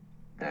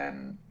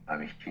 then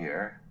I'm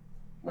here.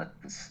 Let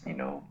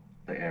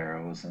the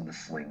arrows and the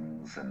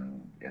slings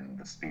and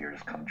the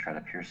spears come try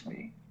to pierce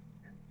me.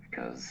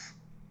 Because,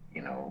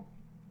 you know,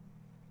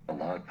 a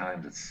lot of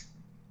times it's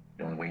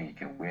the only way you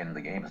can win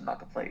the game is not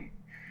to play.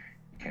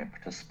 You can't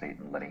participate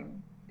in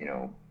letting,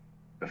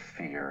 the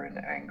fear and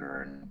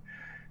anger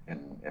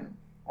and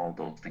all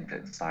those things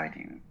inside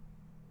you,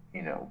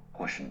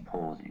 push and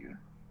pull you.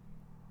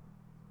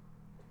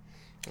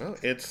 Well,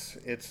 it's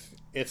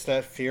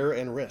that fear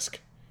and risk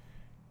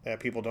that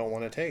people don't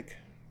want to take.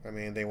 I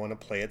mean, they want to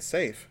play it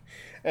safe,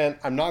 and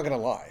I'm not gonna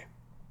lie.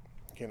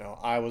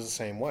 I was the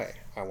same way.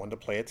 I wanted to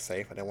play it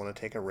safe. I didn't want to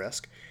take a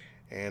risk,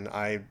 and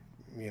I,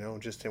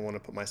 just didn't want to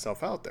put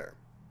myself out there.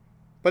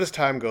 But as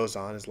time goes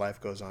on, as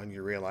life goes on,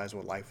 you realize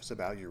what life is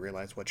about. You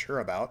realize what you're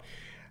about,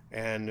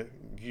 and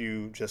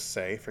you just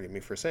say, forgive me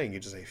for saying, you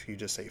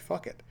just say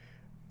fuck it,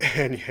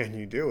 and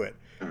you do it.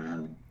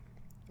 Mm-hmm.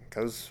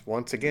 Because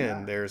once again,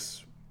 Yeah.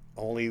 there's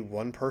only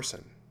one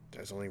person.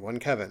 There's only one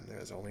Kevin.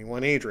 There's only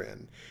one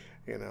Adrian.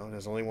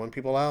 There's only one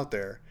people out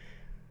there.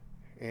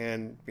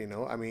 And,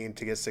 I mean,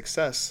 to get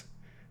success,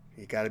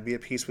 you got to be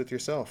at peace with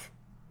yourself.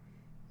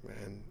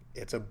 And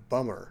it's a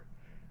bummer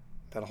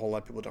that a whole lot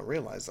of people don't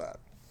realize that.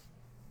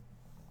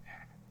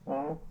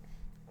 Well,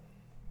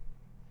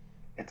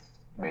 it's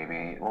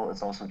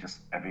it's also just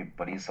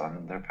everybody's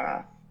on their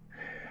path.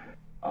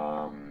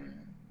 Um,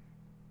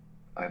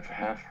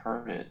 have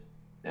heard it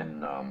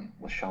in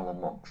with Shaolin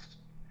monks.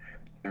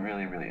 They're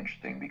really, really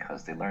interesting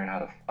because they learn how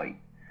to fight.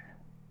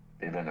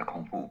 They learn the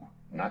kung fu,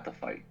 not to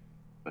fight,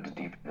 but to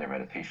deepen their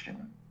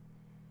meditation.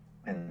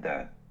 And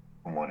that,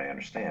 from what I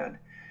understand,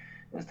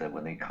 is that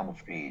when they come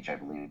of age, I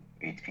believe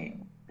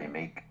 18, they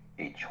make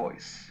a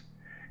choice.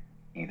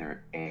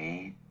 Either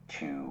A,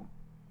 to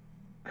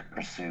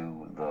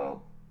pursue the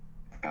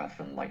path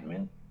of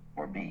enlightenment,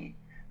 or B,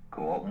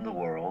 go out in the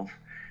world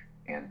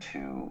and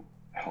to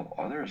help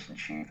others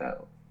achieve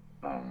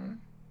um,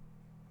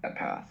 that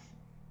path.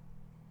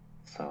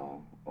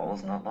 So all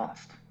is not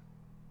lost.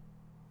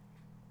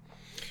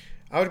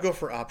 I would go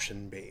for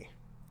option B.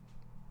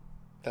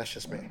 That's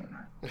just me.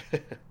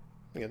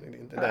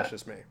 Mm. That's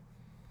just me.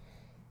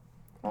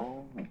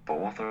 Well,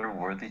 both are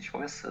worthy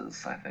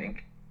choices, I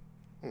think,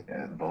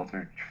 and both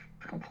are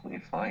completely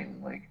fine.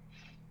 Like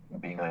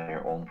being on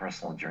your own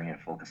personal journey and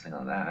focusing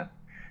on that,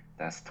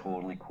 that's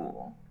totally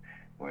cool.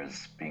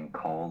 Whereas being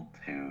called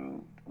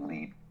to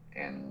lead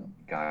and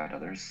guide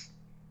others,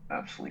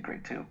 absolutely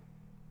great too.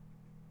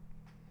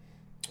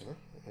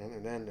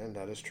 And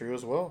that is true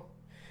as well.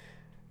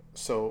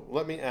 So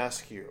let me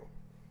ask you,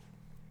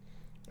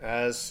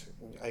 as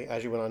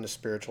as you went on the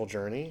spiritual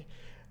journey,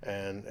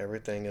 and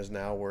everything is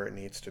now where it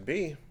needs to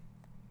be,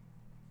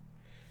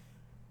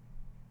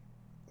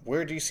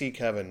 where do you see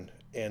Kevin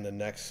in the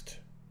next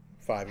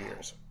 5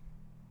 years?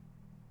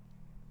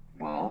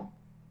 Well,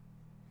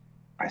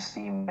 I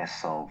see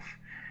myself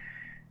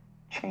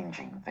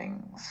changing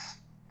things,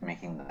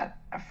 making that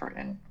effort,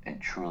 and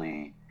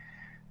truly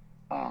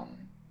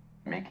um,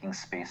 making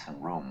space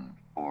and room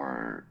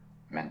for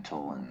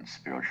mental and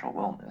spiritual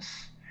wellness.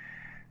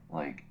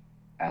 Like,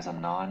 as a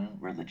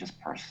non-religious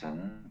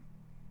person,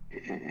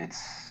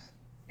 it's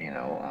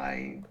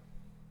I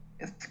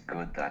it's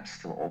good that I'm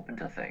still open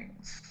to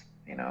things.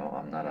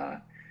 I'm not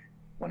a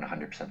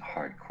 100%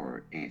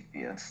 hardcore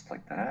atheist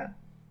like that,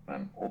 but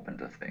I'm open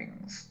to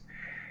things,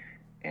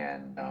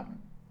 and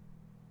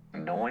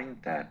knowing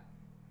that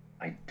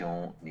I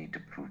don't need to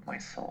prove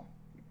myself.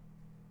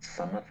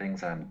 Some of the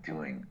things I'm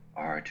doing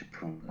are to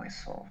prove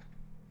myself.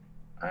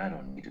 I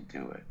don't need to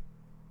do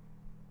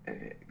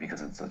it,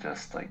 because it's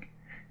just like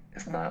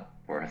it's not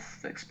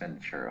worth the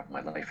expenditure of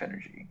my life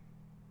energy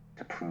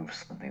to prove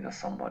something to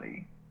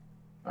somebody.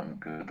 I'm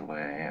good the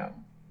way I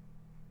am.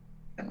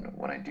 And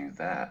when I do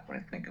that, when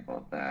I think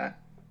about that,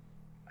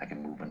 I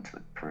can move into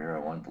the career I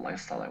want, the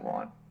lifestyle I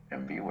want,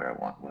 and be where I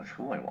want with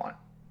who I want.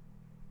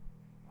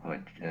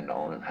 And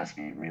all it has to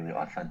be really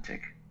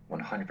authentic,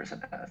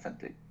 100%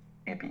 authentic.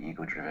 Can't be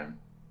ego driven,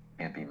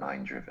 can't be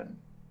mind driven.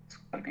 It's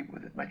got to be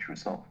with my true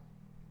self.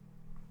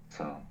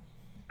 So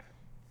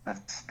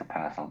that's the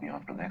path I'll be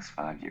on for the next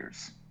 5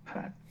 years.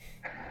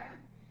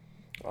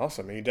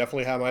 Awesome. And you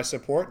definitely have my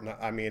support.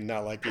 I mean,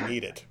 not like you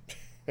need it.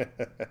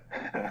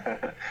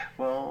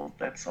 Well,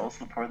 that's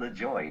also part of the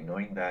joy,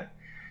 knowing that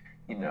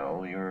you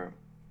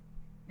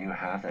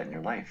have that in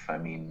your life. I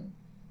mean,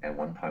 at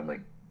one time,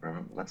 like,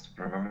 let's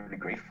remember to be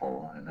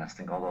grateful, and let's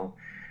think all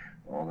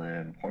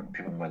the important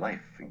people in my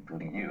life,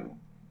 including you,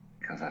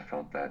 because I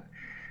felt that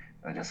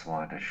I just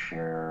wanted to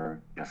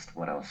share just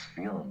what I was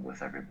feeling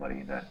with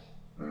everybody that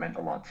meant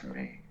a lot to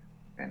me,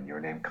 and your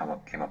name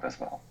came up as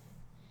well.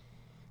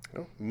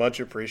 Well, much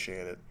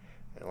appreciated.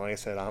 And like I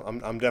said,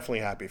 I'm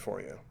definitely happy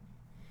for you.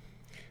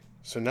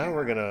 So now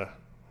we're going to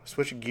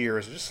switch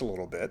gears just a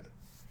little bit.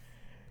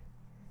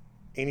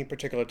 Any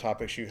particular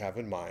topics you have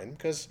in mind?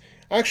 Because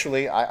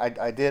actually,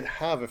 I did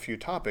have a few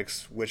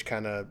topics which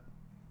kind of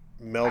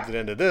melded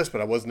into this,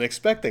 but I wasn't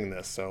expecting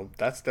this, so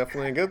that's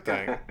definitely a good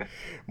thing.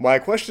 My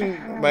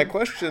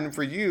question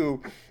for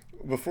you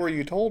before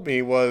you told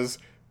me was,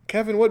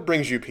 Kevin, what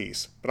brings you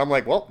peace? But I'm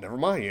like, well, never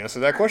mind. You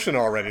answered that question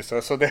already, so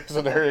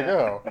there you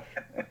go.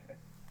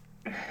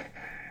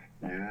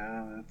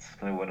 Yeah,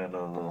 I went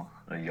on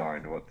a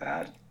yarn about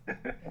that.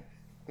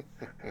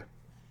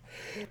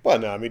 Well,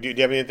 no, I mean, do you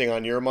have anything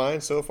on your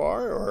mind so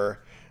far,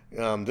 or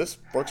this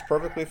works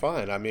perfectly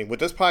fine? I mean, with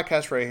this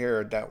podcast right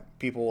here that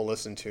people will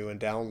listen to and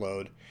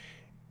download,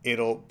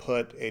 it'll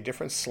put a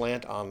different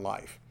slant on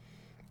life,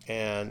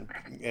 and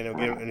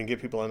it'll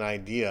give people an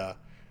idea,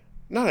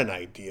 not an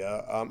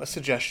idea, a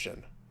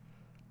suggestion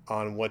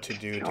on what to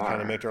do to kind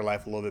of Sure. make their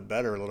life a little bit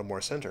better, a little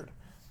more centered.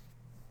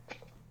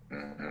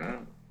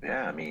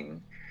 Yeah, I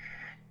mean,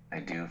 I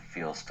do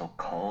feel still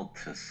called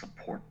to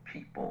support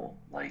people.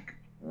 Like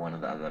one of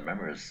the other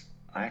members,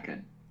 I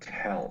could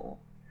tell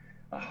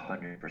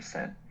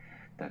 100%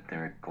 that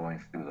they're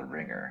going through the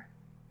ringer,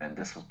 and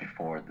this was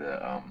before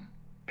the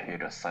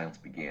period of silence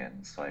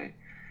began. So I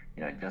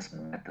just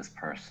met this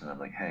person. I'm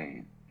like,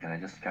 hey, can I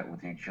just chat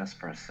with you just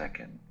for a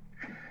second?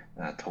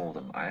 And I told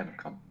him I am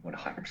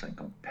 100%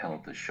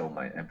 compelled to show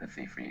my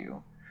empathy for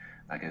you.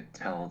 I could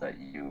tell that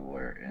you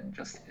were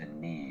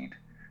in need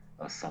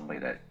of somebody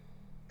that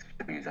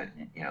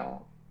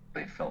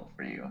they felt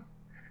for you,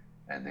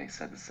 and they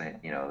said the same.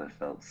 They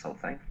felt so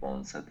thankful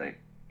and said that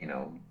you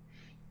know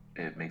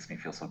it makes me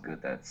feel so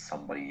good that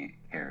somebody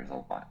cares a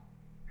lot.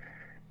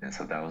 And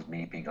so that was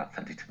me being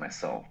authentic to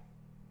myself,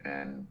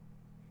 and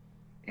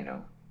you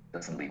know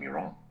doesn't leave me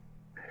wrong.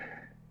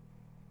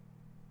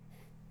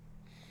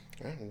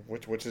 Yeah,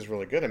 which is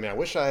really good. I mean, I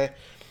wish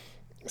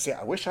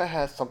I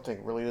had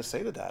something really to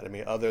say to that. I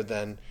mean, other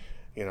than,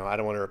 I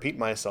don't want to repeat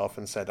myself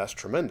and say that's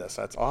tremendous,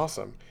 that's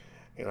awesome.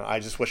 I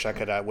just wish I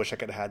could have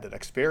had that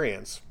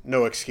experience.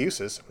 No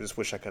excuses. I just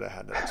wish I could have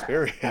had that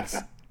experience.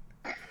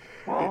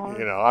 Well,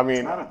 I it's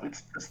mean, not.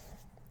 It's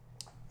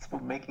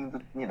about making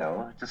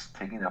just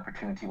taking the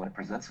opportunity when it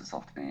presents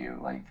itself to you.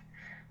 Like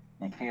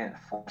you can't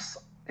force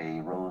a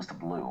rose to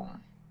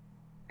bloom,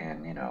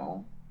 and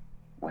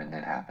when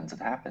it happens,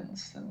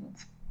 and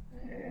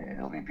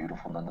it'll be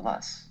beautiful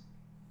nonetheless.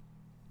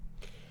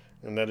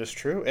 and that is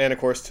true. And of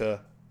course,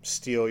 to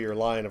steal your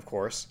line, of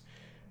course,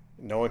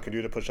 no one can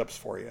do the push-ups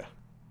for you.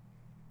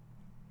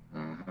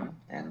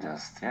 And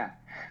just yeah,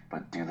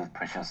 but do the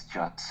push-ups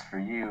just for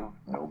you,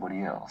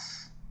 nobody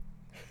else.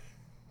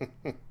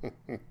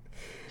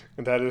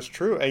 And that is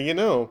true.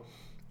 And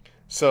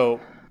so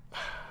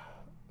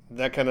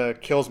that kind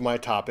of kills my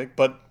topic.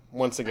 But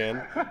once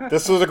again,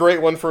 this was a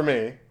great one for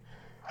me.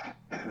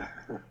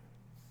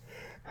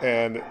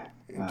 And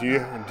do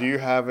you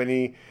have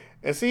any?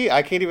 And see,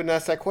 I can't even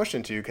ask that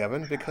question to you,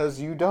 Kevin, because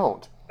you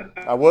don't.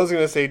 I was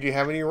gonna say, do you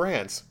have any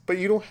rants? But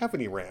you don't have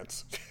any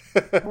rants.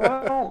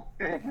 Well,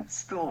 it's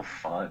still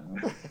fun.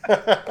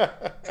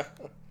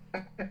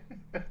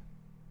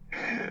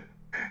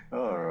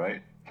 All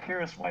right,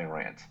 here's my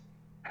rant.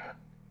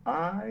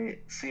 I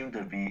seem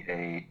to be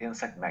a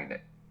insect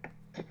magnet.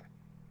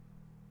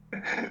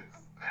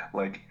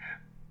 Like,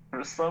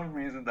 for some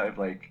reason, I'm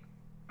like,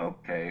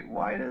 okay,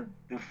 why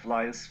do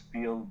flies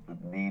feel the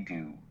need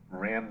to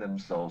ram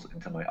themselves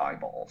into my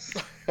eyeballs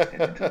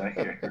and into my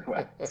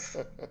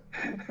earwax?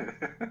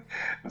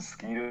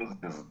 Mosquitoes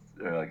just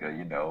are like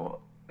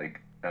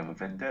like have a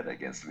vendetta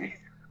against me.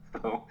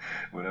 So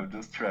when I'm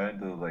just trying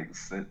to like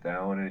sit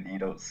down and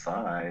eat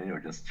outside or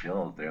just chill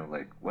out there, I'm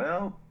like,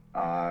 well,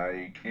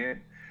 I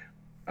can't.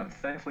 I'm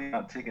thankfully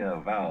not taking a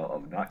vow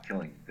of not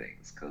killing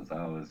things because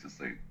I was just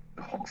like,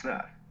 oh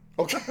snap.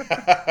 Okay.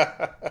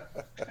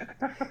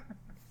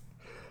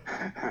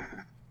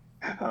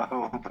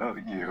 How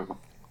about you?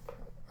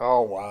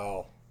 Oh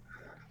wow.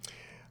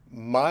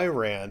 My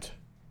rant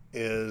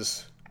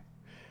is,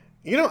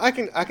 I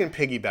can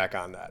piggyback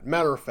on that.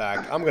 Matter of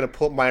fact, I'm gonna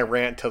put my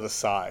rant to the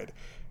side,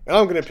 and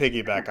I'm gonna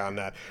piggyback on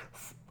that.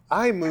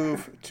 I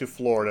moved to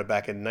Florida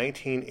back in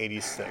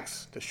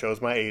 1986. This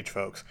shows my age,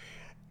 folks.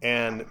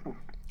 And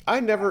I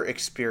never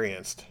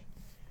experienced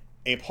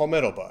a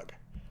palmetto bug.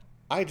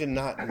 I did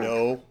not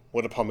know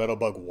what a palmetto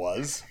bug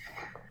was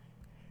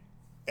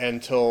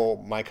until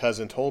my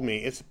cousin told me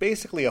it's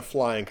basically a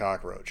flying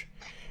cockroach.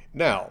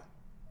 Now,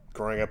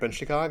 growing up in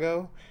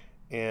Chicago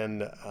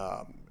and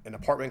in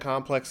apartment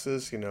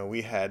complexes,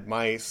 we had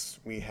mice,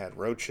 we had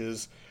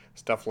roaches,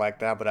 stuff like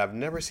that, but I've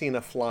never seen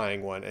a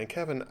flying one. And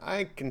Kevin,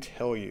 I can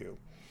tell you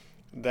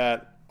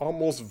that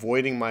almost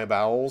voiding my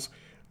bowels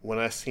when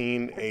I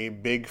seen a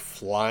big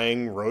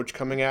flying roach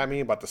coming at me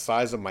about the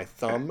size of my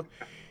thumb.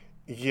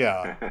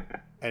 Yeah,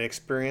 an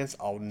experience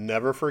I'll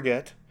never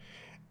forget.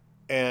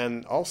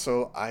 And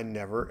also, I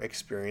never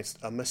experienced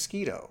a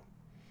mosquito.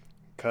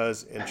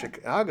 Because in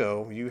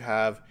Chicago, you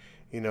have,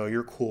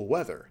 your cool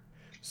weather.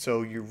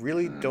 So you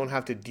really don't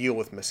have to deal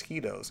with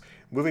mosquitoes.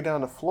 Moving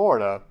down to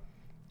Florida,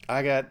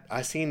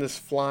 I seen this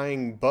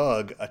flying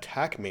bug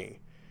attack me.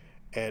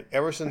 And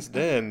ever since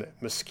then,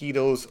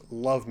 mosquitoes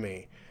love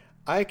me.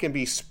 I can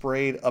be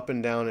sprayed up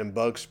and down in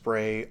bug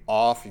spray,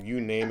 off, you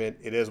name it,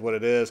 it is what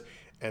it is,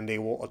 and they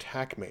will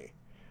attack me.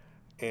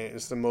 And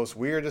it's the most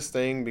weirdest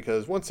thing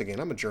because, once again,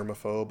 I'm a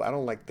germaphobe. I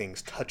don't like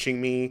things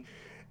touching me.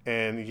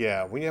 And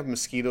yeah, when you have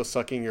mosquitoes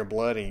sucking your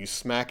blood and you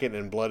smack it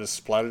and blood is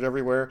splattered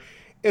everywhere,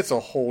 it's a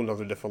whole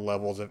nother different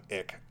levels of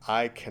ick.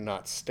 I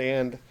cannot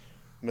stand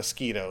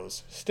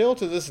mosquitoes, still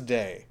to this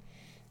day.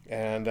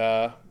 And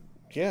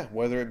yeah,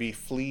 whether it be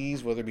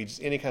fleas, whether it be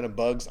just any kind of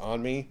bugs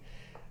on me,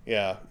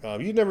 yeah,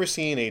 you've never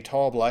seen a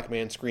tall black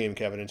man scream,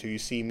 Kevin, until you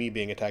see me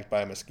being attacked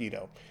by a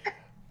mosquito.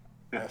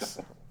 Yes.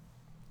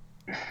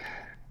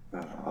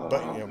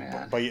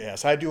 But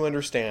yes, I do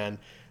understand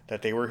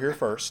that they were here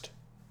first.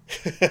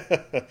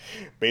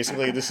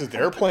 Basically, this is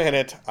their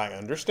planet. I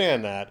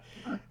understand that.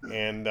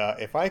 And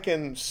if I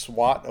can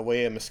swat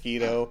away a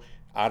mosquito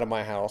out of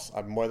my house,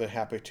 I'm more than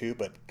happy to.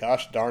 But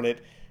gosh darn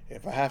it,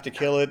 if I have to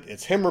kill it,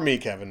 it's him or me,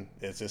 Kevin.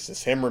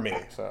 It's him or me.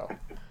 So.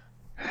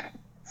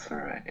 That's all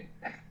right.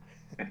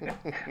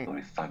 It'll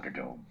be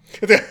Thunderdome.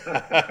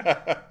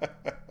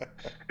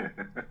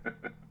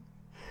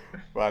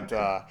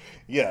 But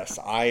yes,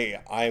 I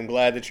am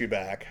glad that you're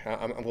back.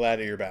 I'm glad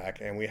that you're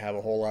back, and we have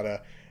a whole lot of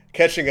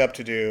catching up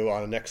to do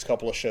on the next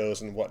couple of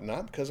shows and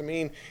whatnot. Because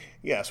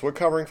yes, we're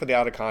covering for the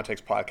Out of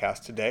Context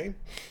podcast today,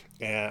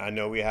 and I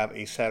know we have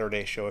a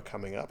Saturday show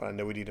coming up. I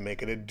know we need to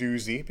make it a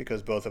doozy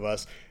because both of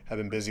us have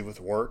been busy with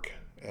work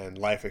and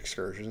life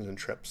excursions and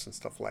trips and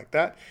stuff like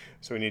that.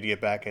 So we need to get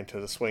back into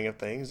the swing of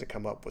things to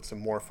come up with some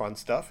more fun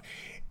stuff.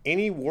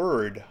 Any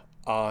word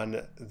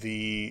on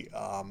the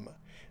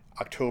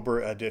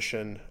October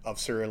edition of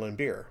Cereal and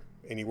Beer?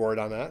 Any word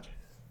on that?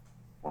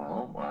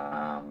 Well,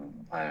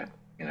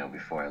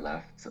 before I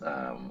left,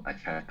 I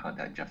tried to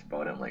contact Jeff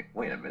about it. I'm like,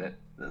 wait a minute,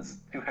 this is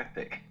too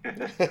hectic.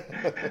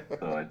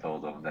 So I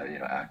told him that,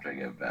 after I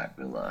get back,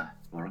 we'll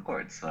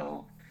record.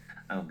 So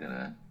I'm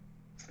gonna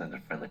send a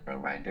friendly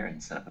reminder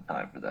and set up a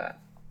time for that.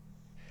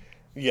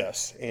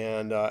 Yes,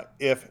 and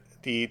if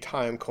the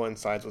time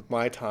coincides with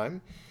my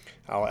time,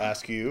 I'll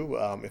ask you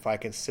if I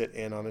can sit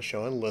in on the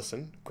show and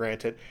listen.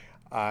 Granted,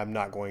 I'm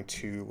not going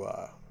to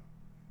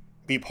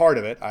be part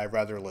of it. I'd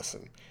rather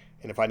listen.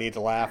 And if I need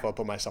to laugh, I'll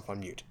put myself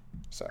on mute.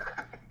 So,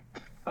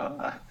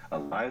 a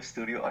live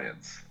studio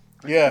audience.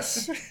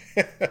 Yes.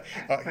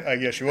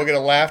 Yes, you will get a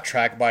laugh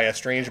track by a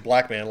strange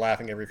black man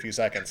laughing every few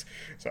seconds.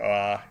 So,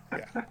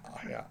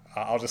 yeah,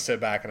 I'll just sit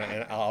back and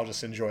I'll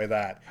just enjoy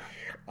that.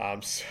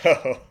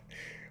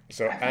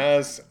 So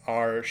as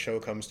our show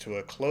comes to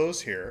a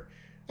close here,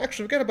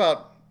 actually, we've got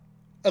about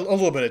a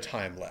little bit of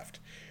time left.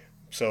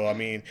 So,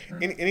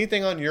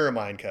 anything on your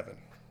mind, Kevin?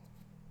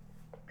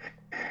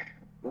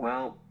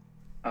 Well,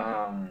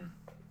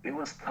 it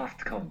was tough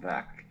to come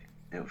back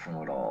from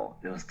it all.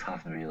 It was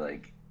tough to be able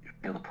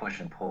to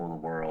push and pull the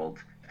world,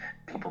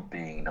 people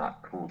being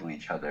not cool to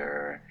each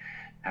other,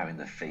 having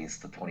to face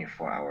the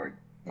 24-hour,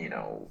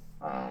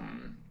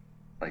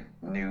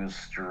 news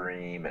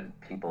stream, and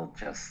people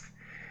just,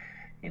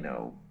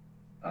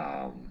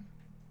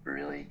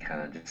 really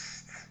kind of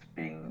just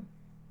being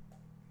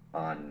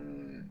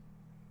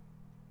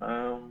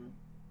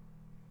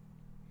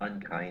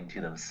unkind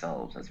to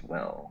themselves as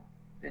well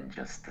in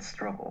just the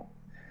struggle.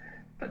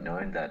 But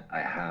knowing that I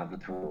have the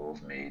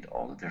tools made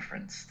all the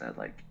difference, that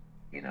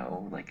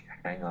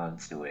hang on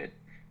to it,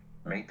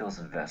 make those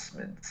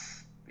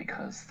investments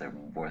because they're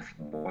worth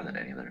more than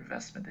any other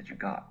investment that you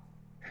got.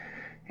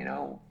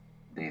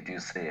 They do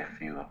say if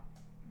you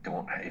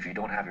don't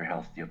have your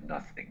health, you have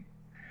nothing.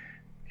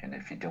 And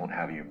if you don't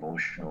have your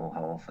emotional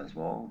health as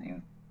well,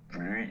 you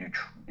really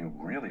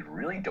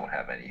don't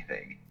have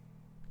anything.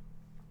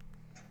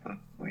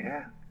 Well,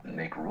 yeah,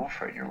 make room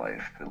for it in your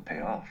life. It'll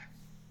pay off.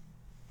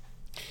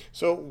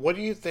 So what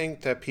do you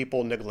think that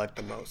people neglect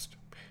the most?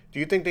 Do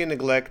you think they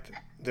neglect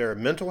their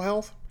mental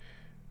health?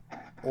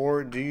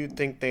 Or do you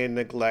think they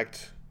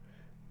neglect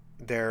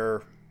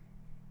their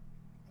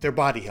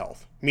body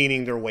health,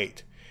 meaning their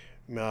weight,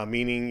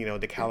 meaning,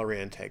 the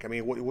calorie intake?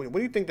 What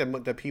do you think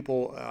that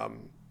people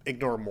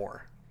ignore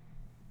more?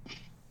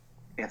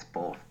 It's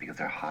both because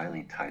they're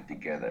highly tied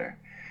together.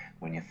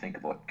 When you think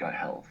about gut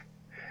health,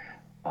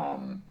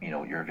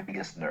 your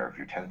vagus nerve,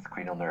 your 10th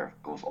cranial nerve,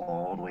 goes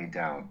all the way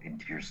down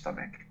into your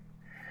stomach,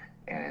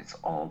 and it's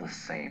all the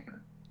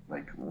same.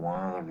 Like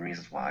one of the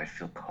reasons why I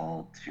feel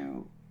called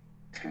to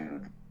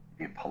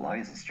be a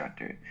Pilates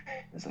instructor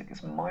is like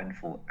this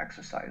mindful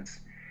exercise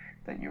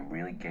that you're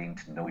really getting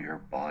to know your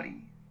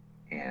body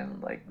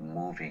and like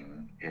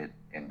moving it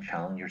and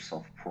challenge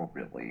yourself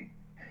appropriately.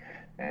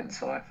 And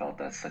so I felt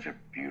that's such a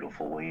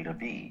beautiful way to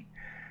be.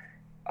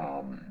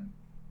 Um,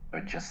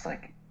 but just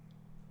like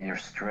your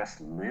stress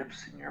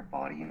lives in your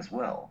body as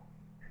well.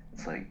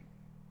 It's like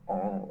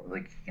all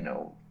like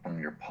from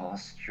your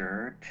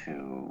posture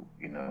to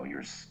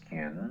your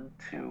skin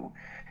to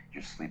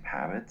your sleep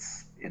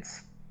habits.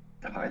 It's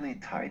highly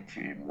tied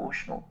to your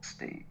emotional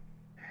state.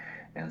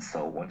 And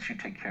so once you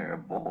take care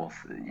of both,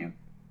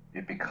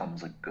 it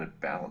becomes a good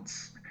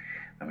balance.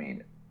 I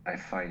mean, I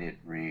find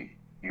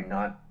you're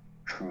not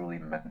truly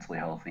mentally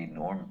healthy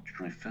nor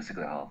truly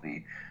physically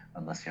healthy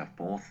unless you have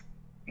both,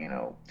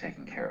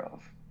 taken care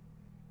of.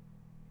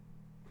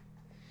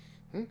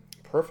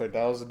 Perfect.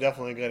 That was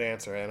definitely a good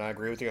answer, and I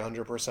agree with you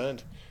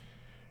 100%.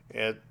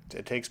 It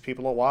takes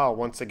people a while,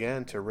 once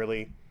again, to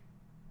really,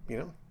 you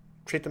know,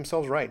 treat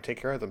themselves right, take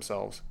care of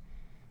themselves,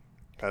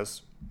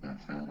 because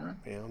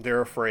Mm-hmm.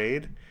 they're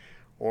afraid,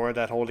 or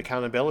that whole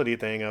accountability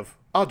thing of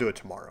I'll do it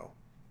tomorrow,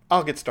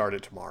 I'll get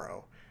started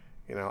tomorrow.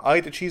 I'll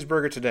eat the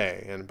cheeseburger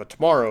today, but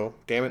tomorrow,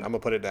 damn it, I'm gonna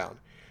put it down.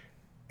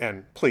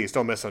 And please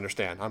don't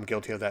misunderstand. I'm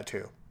guilty of that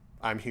too.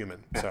 I'm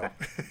human, so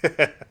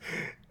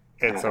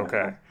it's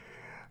okay.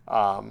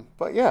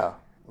 But yeah,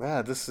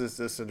 this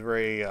is a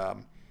very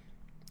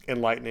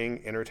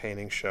enlightening,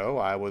 entertaining show.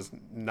 I um, was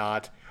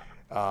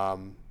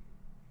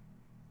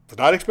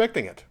not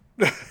expecting it.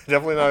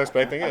 Definitely not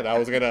expecting it. I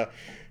was gonna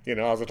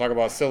talk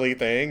about silly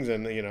things,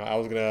 and I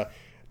was gonna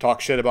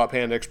talk shit about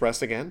Panda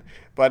Express again.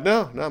 But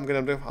no, I'm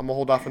gonna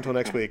hold off until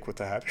next week with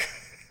that.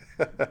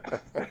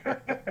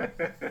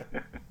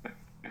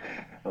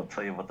 I'll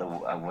tell you about the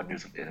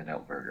wonders of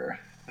In-N-Out Burger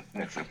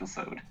next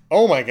episode.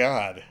 Oh my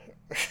god.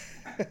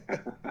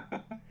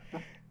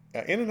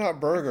 In-N-Out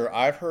Burger.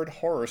 I've heard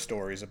horror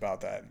stories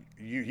about that.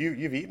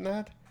 You've eaten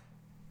that?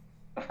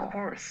 Of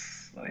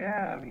course. Oh,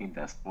 yeah, I mean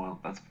that's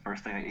the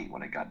first thing I ate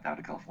when I got down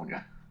to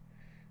California.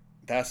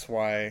 That's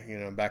why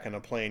back on the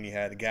plane you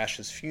had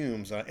gaseous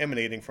fumes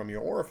emanating from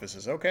your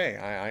orifices. Okay,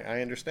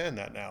 I understand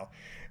that now.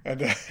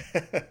 And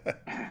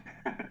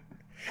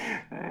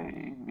I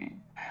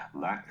mean,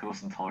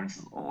 lactose intolerance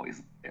is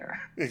always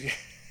there.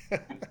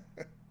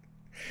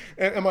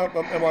 and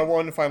my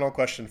one final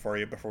question for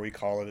you before we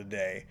call it a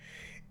day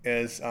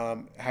is,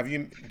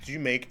 did you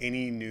make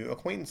any new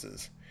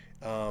acquaintances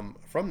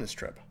from this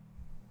trip?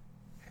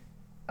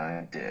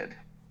 I did.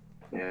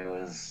 It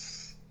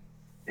was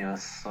it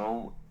was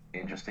so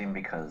interesting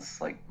because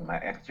like my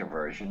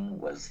extroversion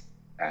was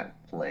at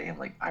play, and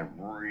like I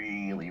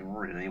really,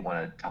 really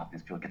want to talk to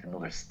these people, get to know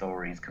their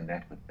stories,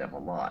 connect with them a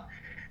lot.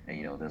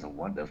 And there's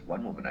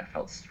one woman I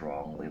felt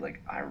strongly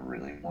like I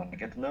really want to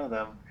get to know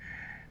them,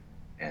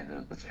 and it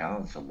was a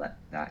challenge to let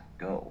that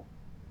go.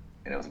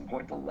 And it was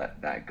important to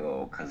let that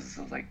go because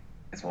it was like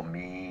it's about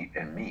me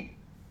and me,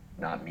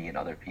 not me and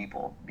other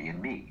people, me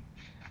and me.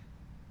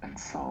 And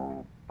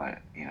so, but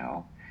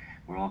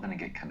we're all gonna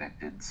get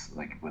connected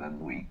like within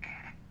the week,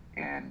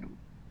 and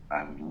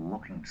I'm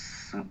looking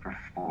super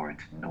forward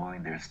to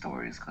knowing their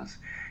stories because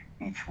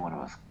each one of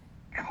us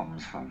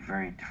comes from a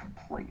very different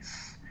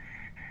place,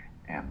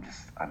 and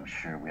I'm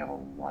sure we have a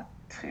lot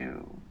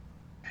to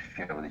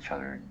share with each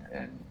other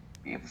and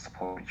be able to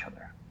support each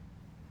other.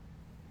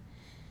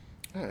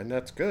 Yeah, and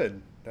that's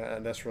good.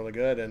 That's really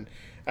good. And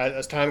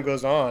as time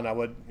goes on, I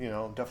would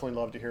definitely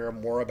love to hear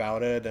more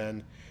about it,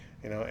 and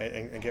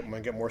and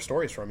get more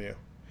stories from you.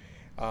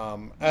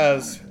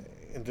 As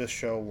this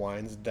show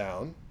winds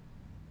down,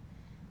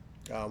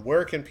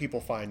 where can people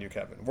find you,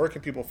 Kevin? Where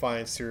can people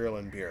find Cereal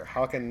and Beer?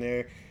 How can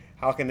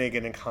they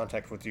get in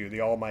contact with you,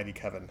 the Almighty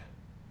Kevin?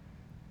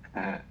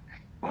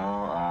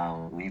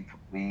 Well, we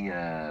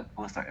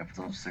post our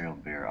episodes of Serial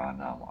Beer on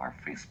our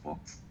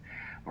Facebooks.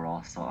 We're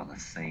also on the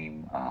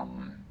same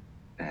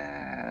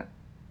uh,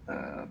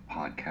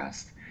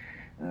 podcast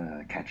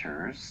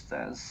catchers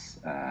as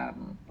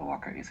the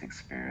Walker Ace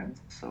Experience.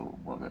 So,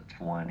 what was it,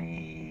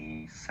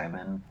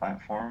 27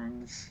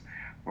 platforms?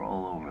 We're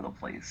all over the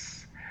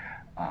place.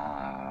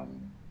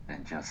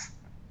 And just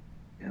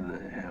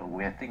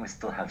I think we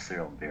still have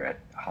Serial Beer at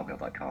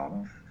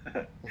hotmail.com.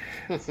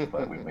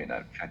 But we may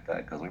not check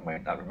that because we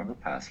might not remember the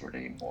password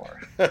anymore.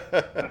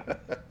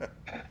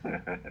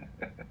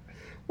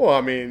 well,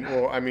 I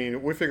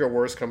mean, we figure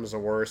worst comes to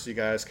worst. You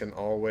guys can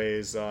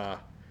always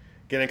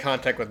get in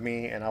contact with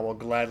me, and I will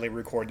gladly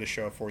record the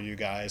show for you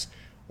guys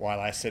while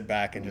I sit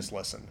back and just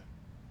listen.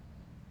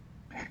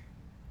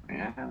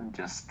 Yeah, and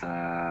just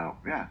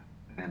yeah,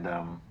 and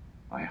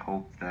I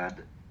hope that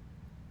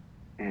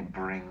it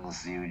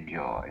brings you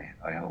joy.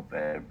 I hope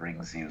that it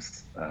brings you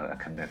a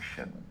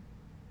connection.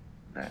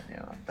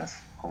 That's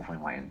hopefully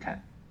my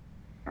intent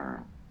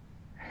for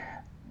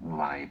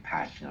my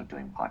passion of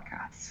doing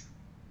podcasts.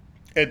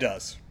 It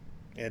does.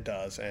 It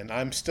does. And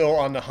I'm still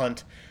on the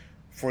hunt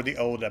for the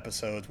old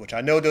episodes, which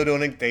I know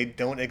they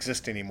don't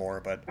exist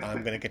anymore, but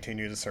I'm going to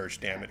continue to search,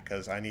 damn it,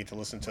 because I need to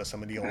listen to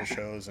some of the old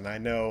shows, and I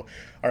know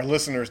our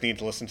listeners need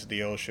to listen to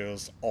the old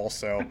shows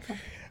also.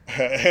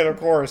 And of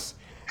course,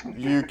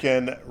 you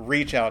can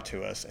reach out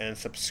to us and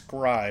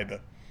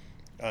subscribe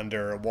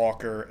under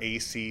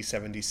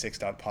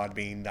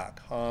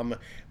WalkerAC76.podbean.com.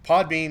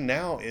 Podbean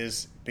now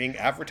is being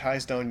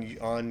advertised on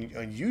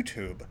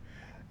YouTube.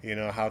 You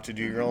know, how to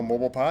do your own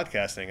mobile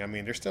podcasting. I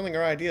mean, they're stealing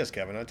our ideas,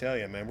 Kevin. I tell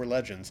you, man, we're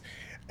legends.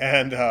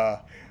 And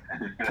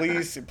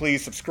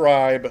please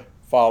subscribe,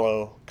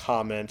 follow,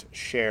 comment,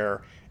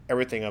 share,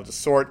 everything of the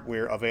sort.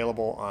 We're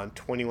available on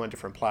 21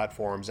 different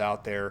platforms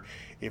out there.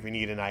 If you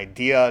need an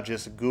idea,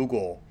 just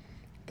Google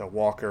the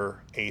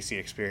Walker AC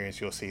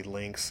Experience. You'll see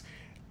links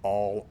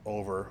all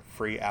over,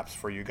 free apps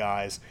for you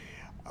guys.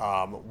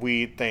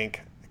 We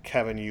thank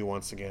Kevin Yu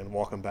once again.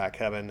 Welcome back,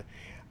 Kevin.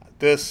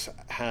 This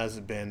has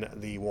been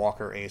the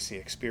Walker AC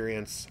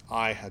Experience.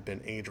 I have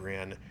been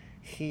Adrian.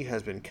 He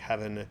has been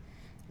Kevin.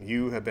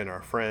 You have been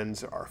our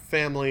friends, our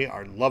family,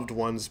 our loved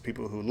ones,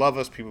 people who love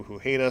us, people who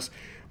hate us,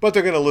 but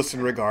they're going to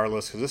listen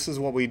regardless because this is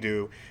what we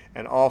do.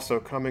 And also,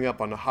 coming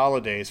up on the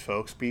holidays,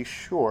 folks, be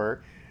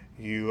sure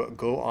you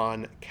go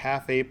on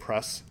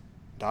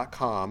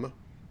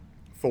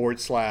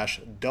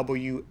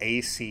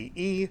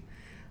cafepress.com/WACE.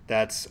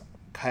 That's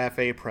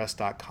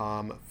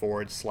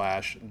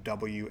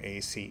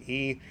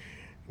cafepress.com/WACE.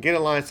 Get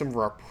in line some of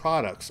our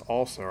products,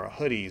 also our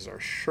hoodies, our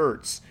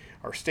shirts,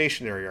 our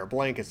stationery, our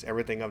blankets,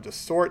 everything of the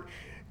sort.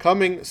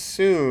 Coming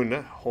soon,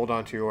 hold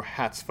on to your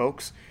hats,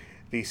 folks.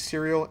 The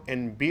cereal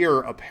and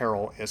beer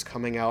apparel is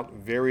coming out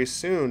very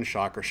soon.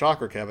 Shocker,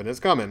 shocker, Kevin, it's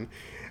coming.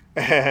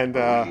 And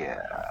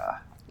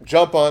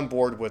jump on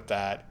board with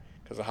that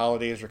because the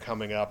holidays are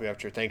coming up. You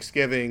have your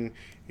Thanksgiving,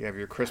 you have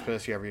your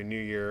Christmas, you have your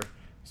New Year.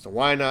 So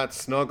why not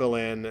snuggle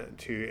in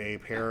to a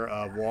pair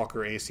of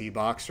Walker AC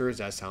boxers?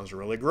 That sounds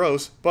really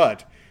gross,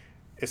 but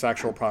it's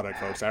actual product,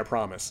 folks, I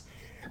promise.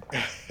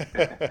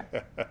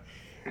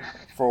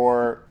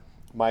 For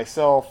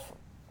myself,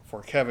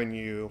 for Kevin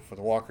Yu, for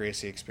the Walker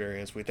AC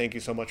Experience, we thank you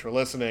so much for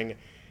listening,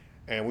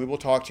 and we will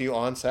talk to you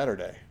on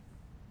Saturday.